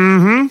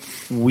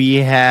 We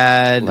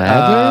had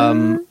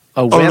Leather?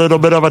 a a whip, little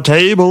bit of a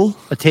table.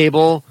 a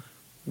table.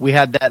 We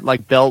had that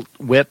like belt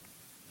whip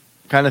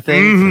kind of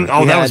thing.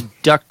 Oh, We that had was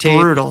duct tape.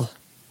 brutal.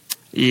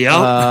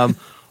 Yep.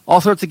 All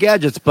sorts of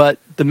gadgets, but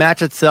the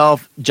match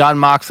itself, John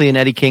Moxley and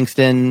Eddie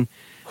Kingston.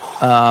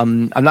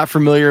 I'm not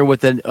familiar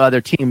with the other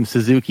team,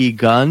 Suzuki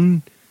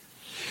Gun.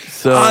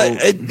 So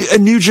a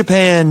New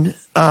Japan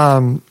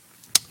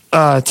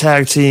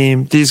tag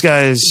team. These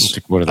guys, It's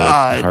like one of the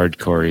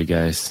hardcore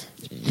guys.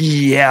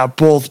 yeah,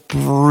 both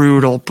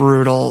brutal.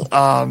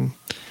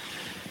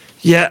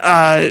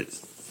 Yeah.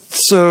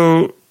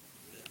 So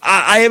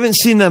I haven't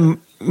seen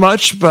them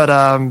much, but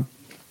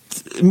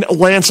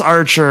Lance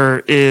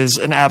Archer is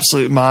an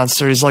absolute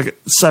monster. He's like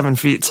 7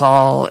 feet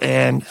tall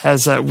and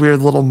has that weird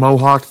little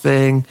mohawk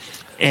thing.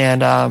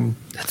 And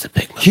That's a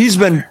big one. he's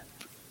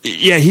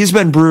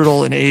been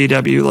brutal in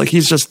AEW. Like,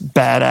 he's just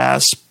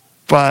badass.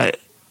 But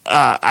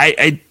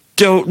I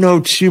don't know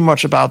too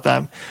much about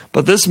them.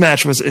 But this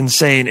match was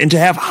insane. And to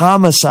have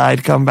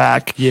Homicide come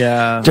back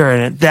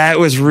during it, that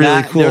was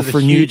really cool. There's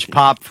a huge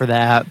pop for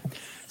that.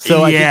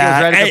 So I think it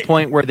was right at the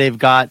point where they've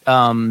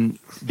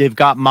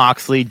got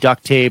Moxley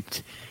duct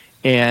taped,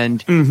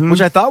 and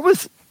which I thought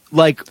was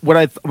like what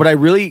I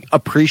really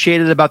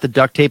appreciated about the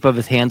duct tape of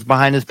his hands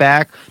behind his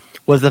back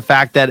was the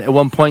fact that at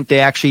one point they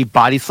actually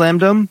body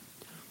slammed him,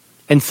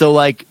 and so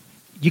like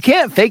you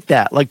can't fake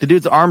that. Like, the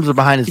dude's arms are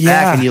behind his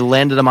back, and you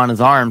landed him on his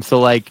arm. So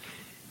like,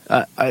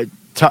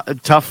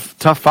 tough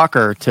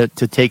fucker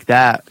to take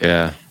that.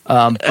 Yeah.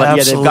 But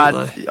Absolutely.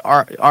 yeah, they've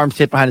got arms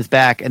taped behind his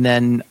back, and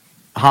then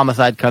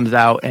Homicide comes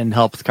out and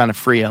helps kind of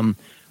free him.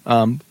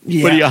 But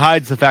he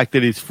hides the fact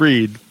that he's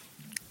freed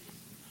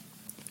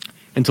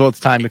until it's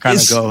time to kind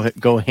of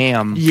go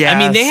ham. Yeah, I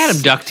mean, they had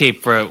him duct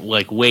taped for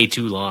like way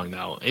too long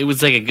though. It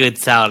was like a good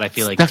solid, I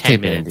feel like, Duct 10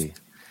 tape, minutes. Andy.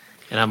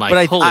 And I'm like,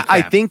 But holy crap.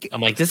 I think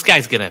I'm like, this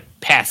guy's gonna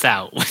pass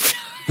out.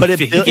 But it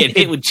get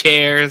hit with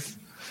chairs.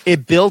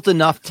 It built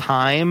enough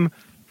time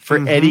for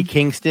Eddie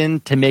Kingston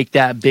to make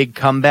that big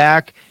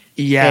comeback.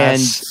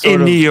 Yes,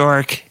 in New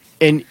York.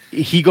 And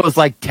he goes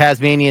like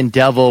Tasmanian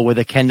devil with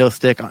a kendo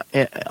stick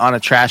on a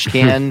trash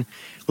can.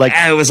 Like,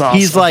 it was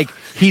awesome.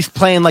 He's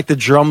playing like the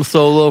drum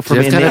solo from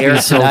It's In the gotta Air be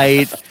so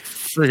Tonight.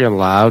 Friggin'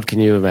 loud. Can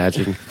you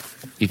imagine?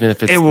 Even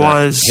if it's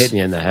not hitting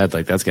you in the head,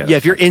 like that's Yeah,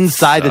 if you're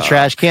inside the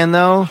trash can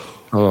though.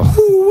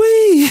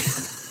 Ooh-wee.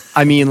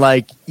 I mean,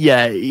 like,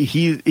 yeah,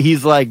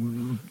 he's like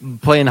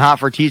playing hot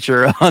for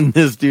teacher on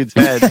this dude's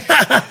head,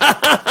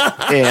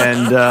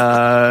 and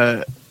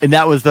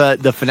that was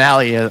the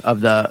finale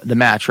of the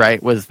match,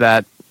 right? Was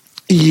that?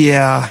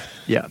 Yeah,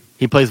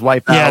 he plays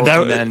Wipeout,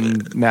 and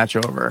then match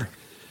over.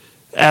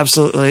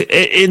 Absolutely,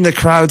 in the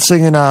crowd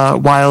singing a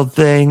Wild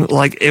Thing,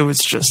 like it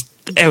was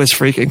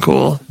freaking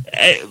cool.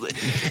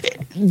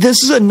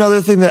 This is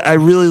another thing that I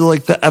really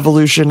like, the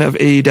evolution of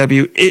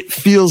AEW. It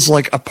feels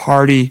like a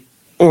party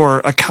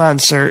or a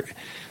concert,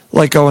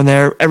 like going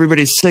there,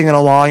 everybody's singing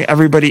along,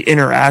 everybody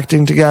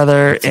interacting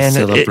together, and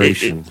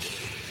celebration.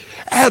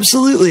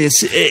 Absolutely,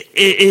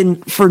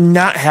 for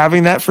not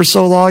having that for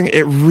so long,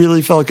 it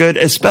really felt good,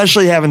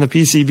 especially having the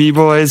PCB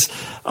boys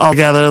all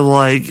together,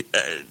 like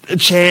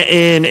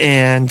chanting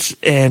and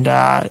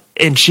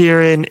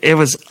cheering. It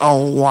was a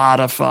lot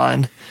of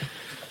fun.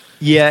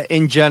 Yeah,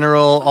 in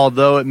general,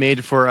 although it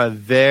made for a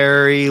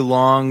very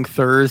long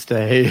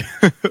Thursday.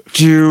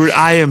 Dude,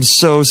 I am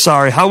so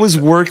sorry. How was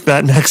work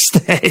that next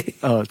day?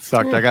 Oh, it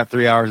sucked. I got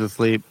 3 hours of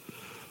sleep.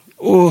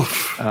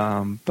 Oof.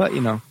 But,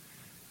 you know,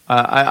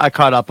 I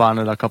caught up on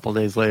it a couple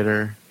days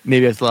later.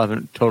 Maybe I still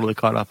haven't totally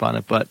caught up on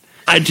it, but...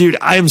 I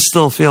am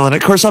still feeling it.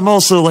 Of course, I'm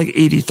also like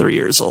 83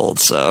 years old,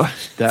 so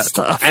that's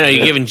tough. I know,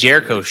 you're giving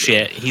Jericho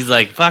shit. He's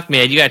like, fuck,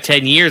 man, you got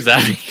 10 years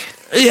out of me.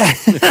 Yeah.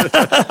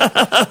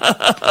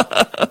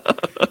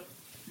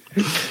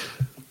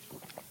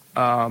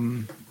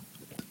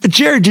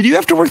 Jared, did you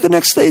have to work the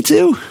next day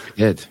too? I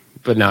did,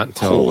 but not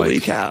until Holy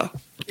cow.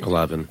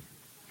 11.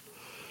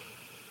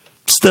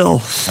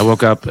 Still, I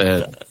woke up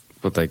at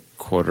I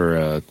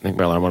think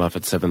my alarm went off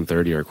at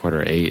 7:30 or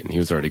 7:45, and he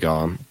was already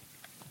gone.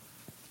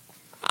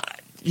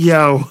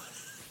 yo,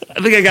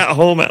 I think I got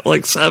home at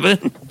like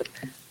 7.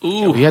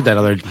 Ooh, We had that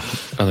other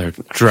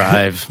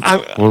drive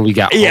when we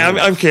got home. Yeah,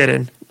 I'm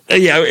kidding.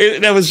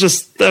 That was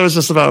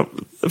just about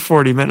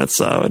 40 minutes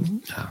though,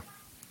 and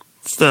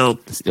still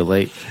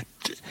late.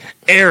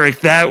 Eric,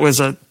 that was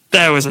a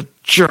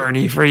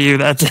journey for you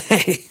that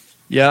day.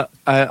 Yeah,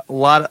 a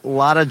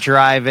lot of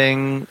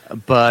driving,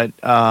 but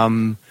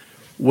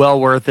well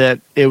worth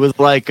it. It was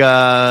like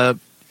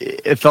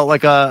it felt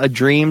like a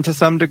dream to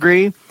some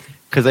degree,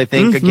 because I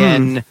think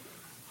again,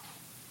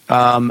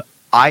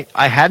 I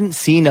hadn't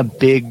seen a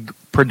big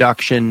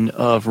production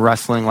of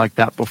wrestling like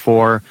that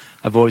before.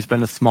 I've always been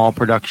to small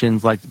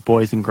productions like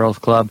Boys and Girls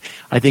Club.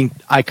 I think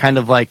I kind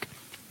of like.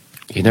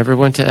 You never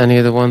went to any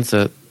of the ones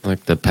that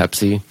like the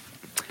Pepsi?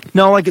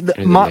 No, like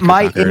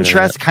my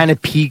interest kind of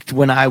peaked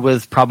when I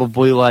was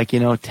probably like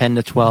 10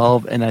 to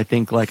 12, and I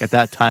think like at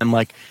that time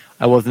like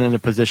I wasn't in a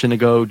position to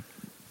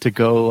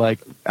go like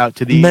out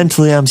to the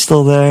Mentally, I'm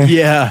still there.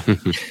 Yeah.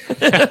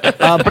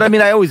 But I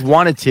mean, I always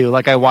wanted to.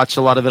 Like, I watched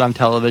a lot of it on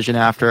television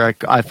after.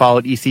 I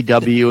followed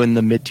ECW in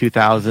the mid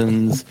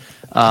 2000s.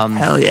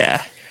 Hell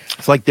yeah!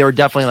 So like there were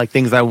definitely like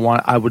things I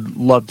would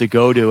love to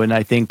go to, and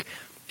I think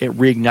it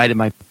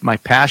reignited my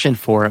passion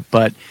for it.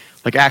 But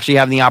like actually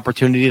having the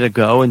opportunity to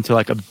go into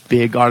like a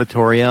big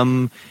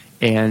auditorium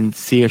and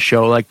see a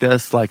show like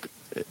this, like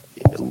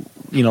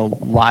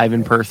live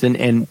in person,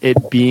 and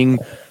it being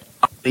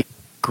a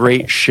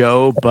great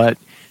show, but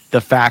the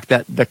fact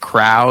that the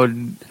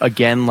crowd,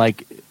 again,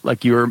 like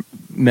you were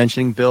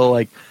mentioning, Bill,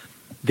 like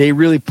they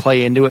really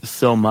play into it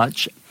so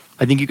much.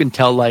 I think you can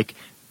tell, like,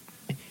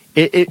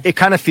 it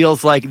kind of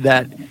feels like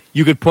that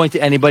you could point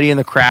to anybody in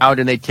the crowd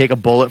and they'd take a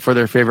bullet for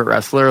their favorite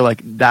wrestler.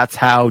 Like, that's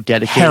how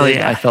dedicated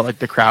I felt like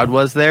the crowd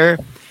was there.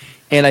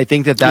 And I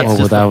think that's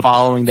just without the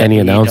following that any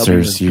AEW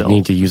announcers, has you built.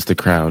 need to use the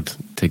crowd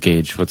to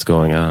gauge what's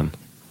going on.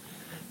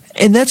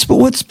 And that's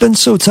what's been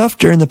so tough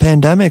during the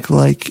pandemic.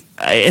 Like,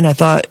 and I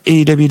thought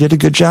AEW did a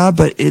good job,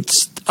 but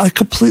it's a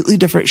completely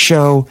different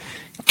show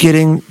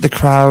getting the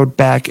crowd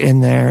back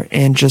in there.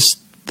 And just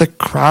the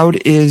crowd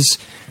is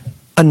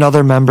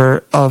another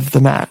member of the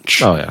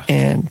match. Oh, yeah.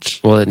 And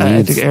Well, it I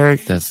needs, think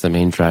Eric, that's the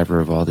main driver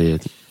of all the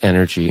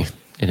energy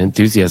and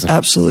enthusiasm.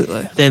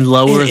 absolutely. Then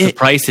lower the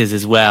prices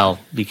as well,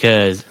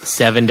 because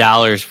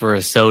 $7 for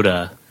a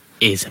soda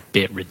is a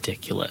bit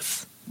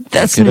ridiculous.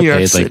 That's Could New have York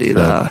paid, City,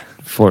 though.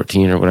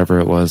 14 or whatever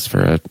it was for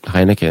a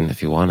Heineken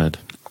if you wanted.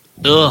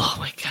 Oh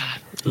my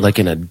god! Like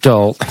an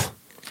adult.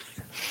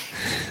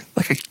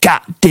 Like a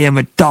goddamn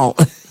adult.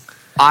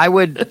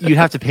 You'd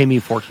have to pay me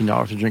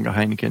 $14 to drink a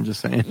Heineken,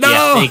 just saying. No!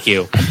 Yeah, thank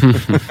you.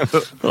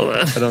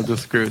 I don't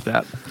disagree with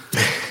that.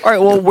 All right,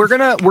 well, we're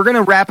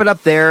gonna wrap it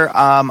up there.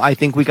 I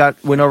think we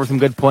went over some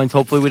good points.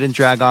 Hopefully, we didn't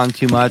drag on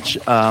too much.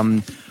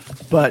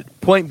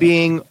 But point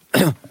being,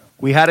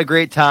 we had a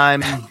great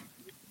time.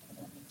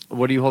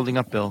 What are you holding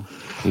up, Bill?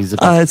 He's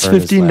about It's to burn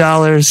his $15.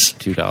 last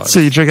 $2. So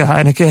you drink a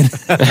Heineken.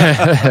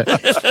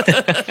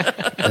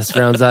 This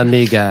round's on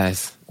me,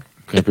 guys.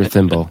 Grab your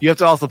thimble. You have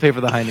to also pay for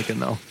the Heineken,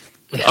 though.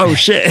 Oh,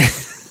 shit.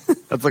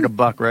 That's like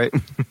 $1, right?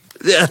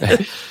 Yeah.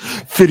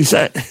 50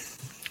 cent.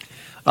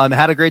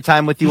 Had a great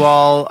time with you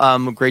all.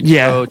 Great to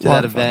go to that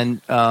lot of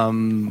fun.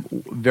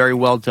 event. Very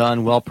well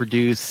done, well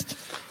produced.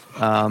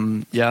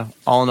 Yeah,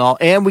 all in all.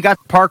 And we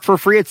got to park for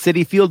free at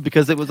Citi Field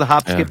because it was a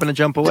hop, skip, and a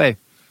jump away.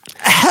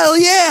 Hell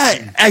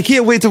yeah. I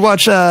can't wait to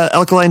watch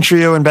Alkaline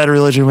Trio and Bad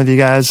Religion with you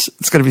guys.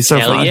 It's going to be so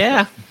Hell fun.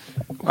 yeah!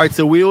 All right,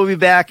 so we will be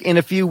back in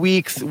a few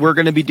weeks. We're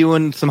going to be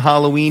doing some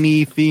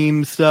Halloween-y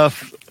theme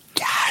stuff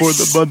for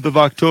the month of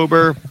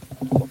October.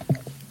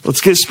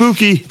 Let's get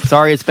spooky.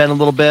 Sorry it's been a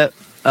little bit,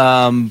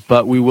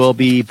 but we will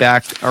be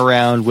back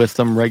around with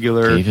some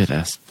regular David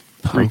S.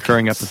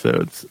 recurring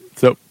episodes.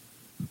 So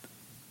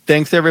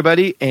thanks,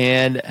 everybody,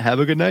 and have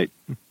a good night.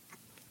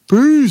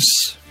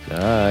 Peace. All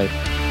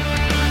right.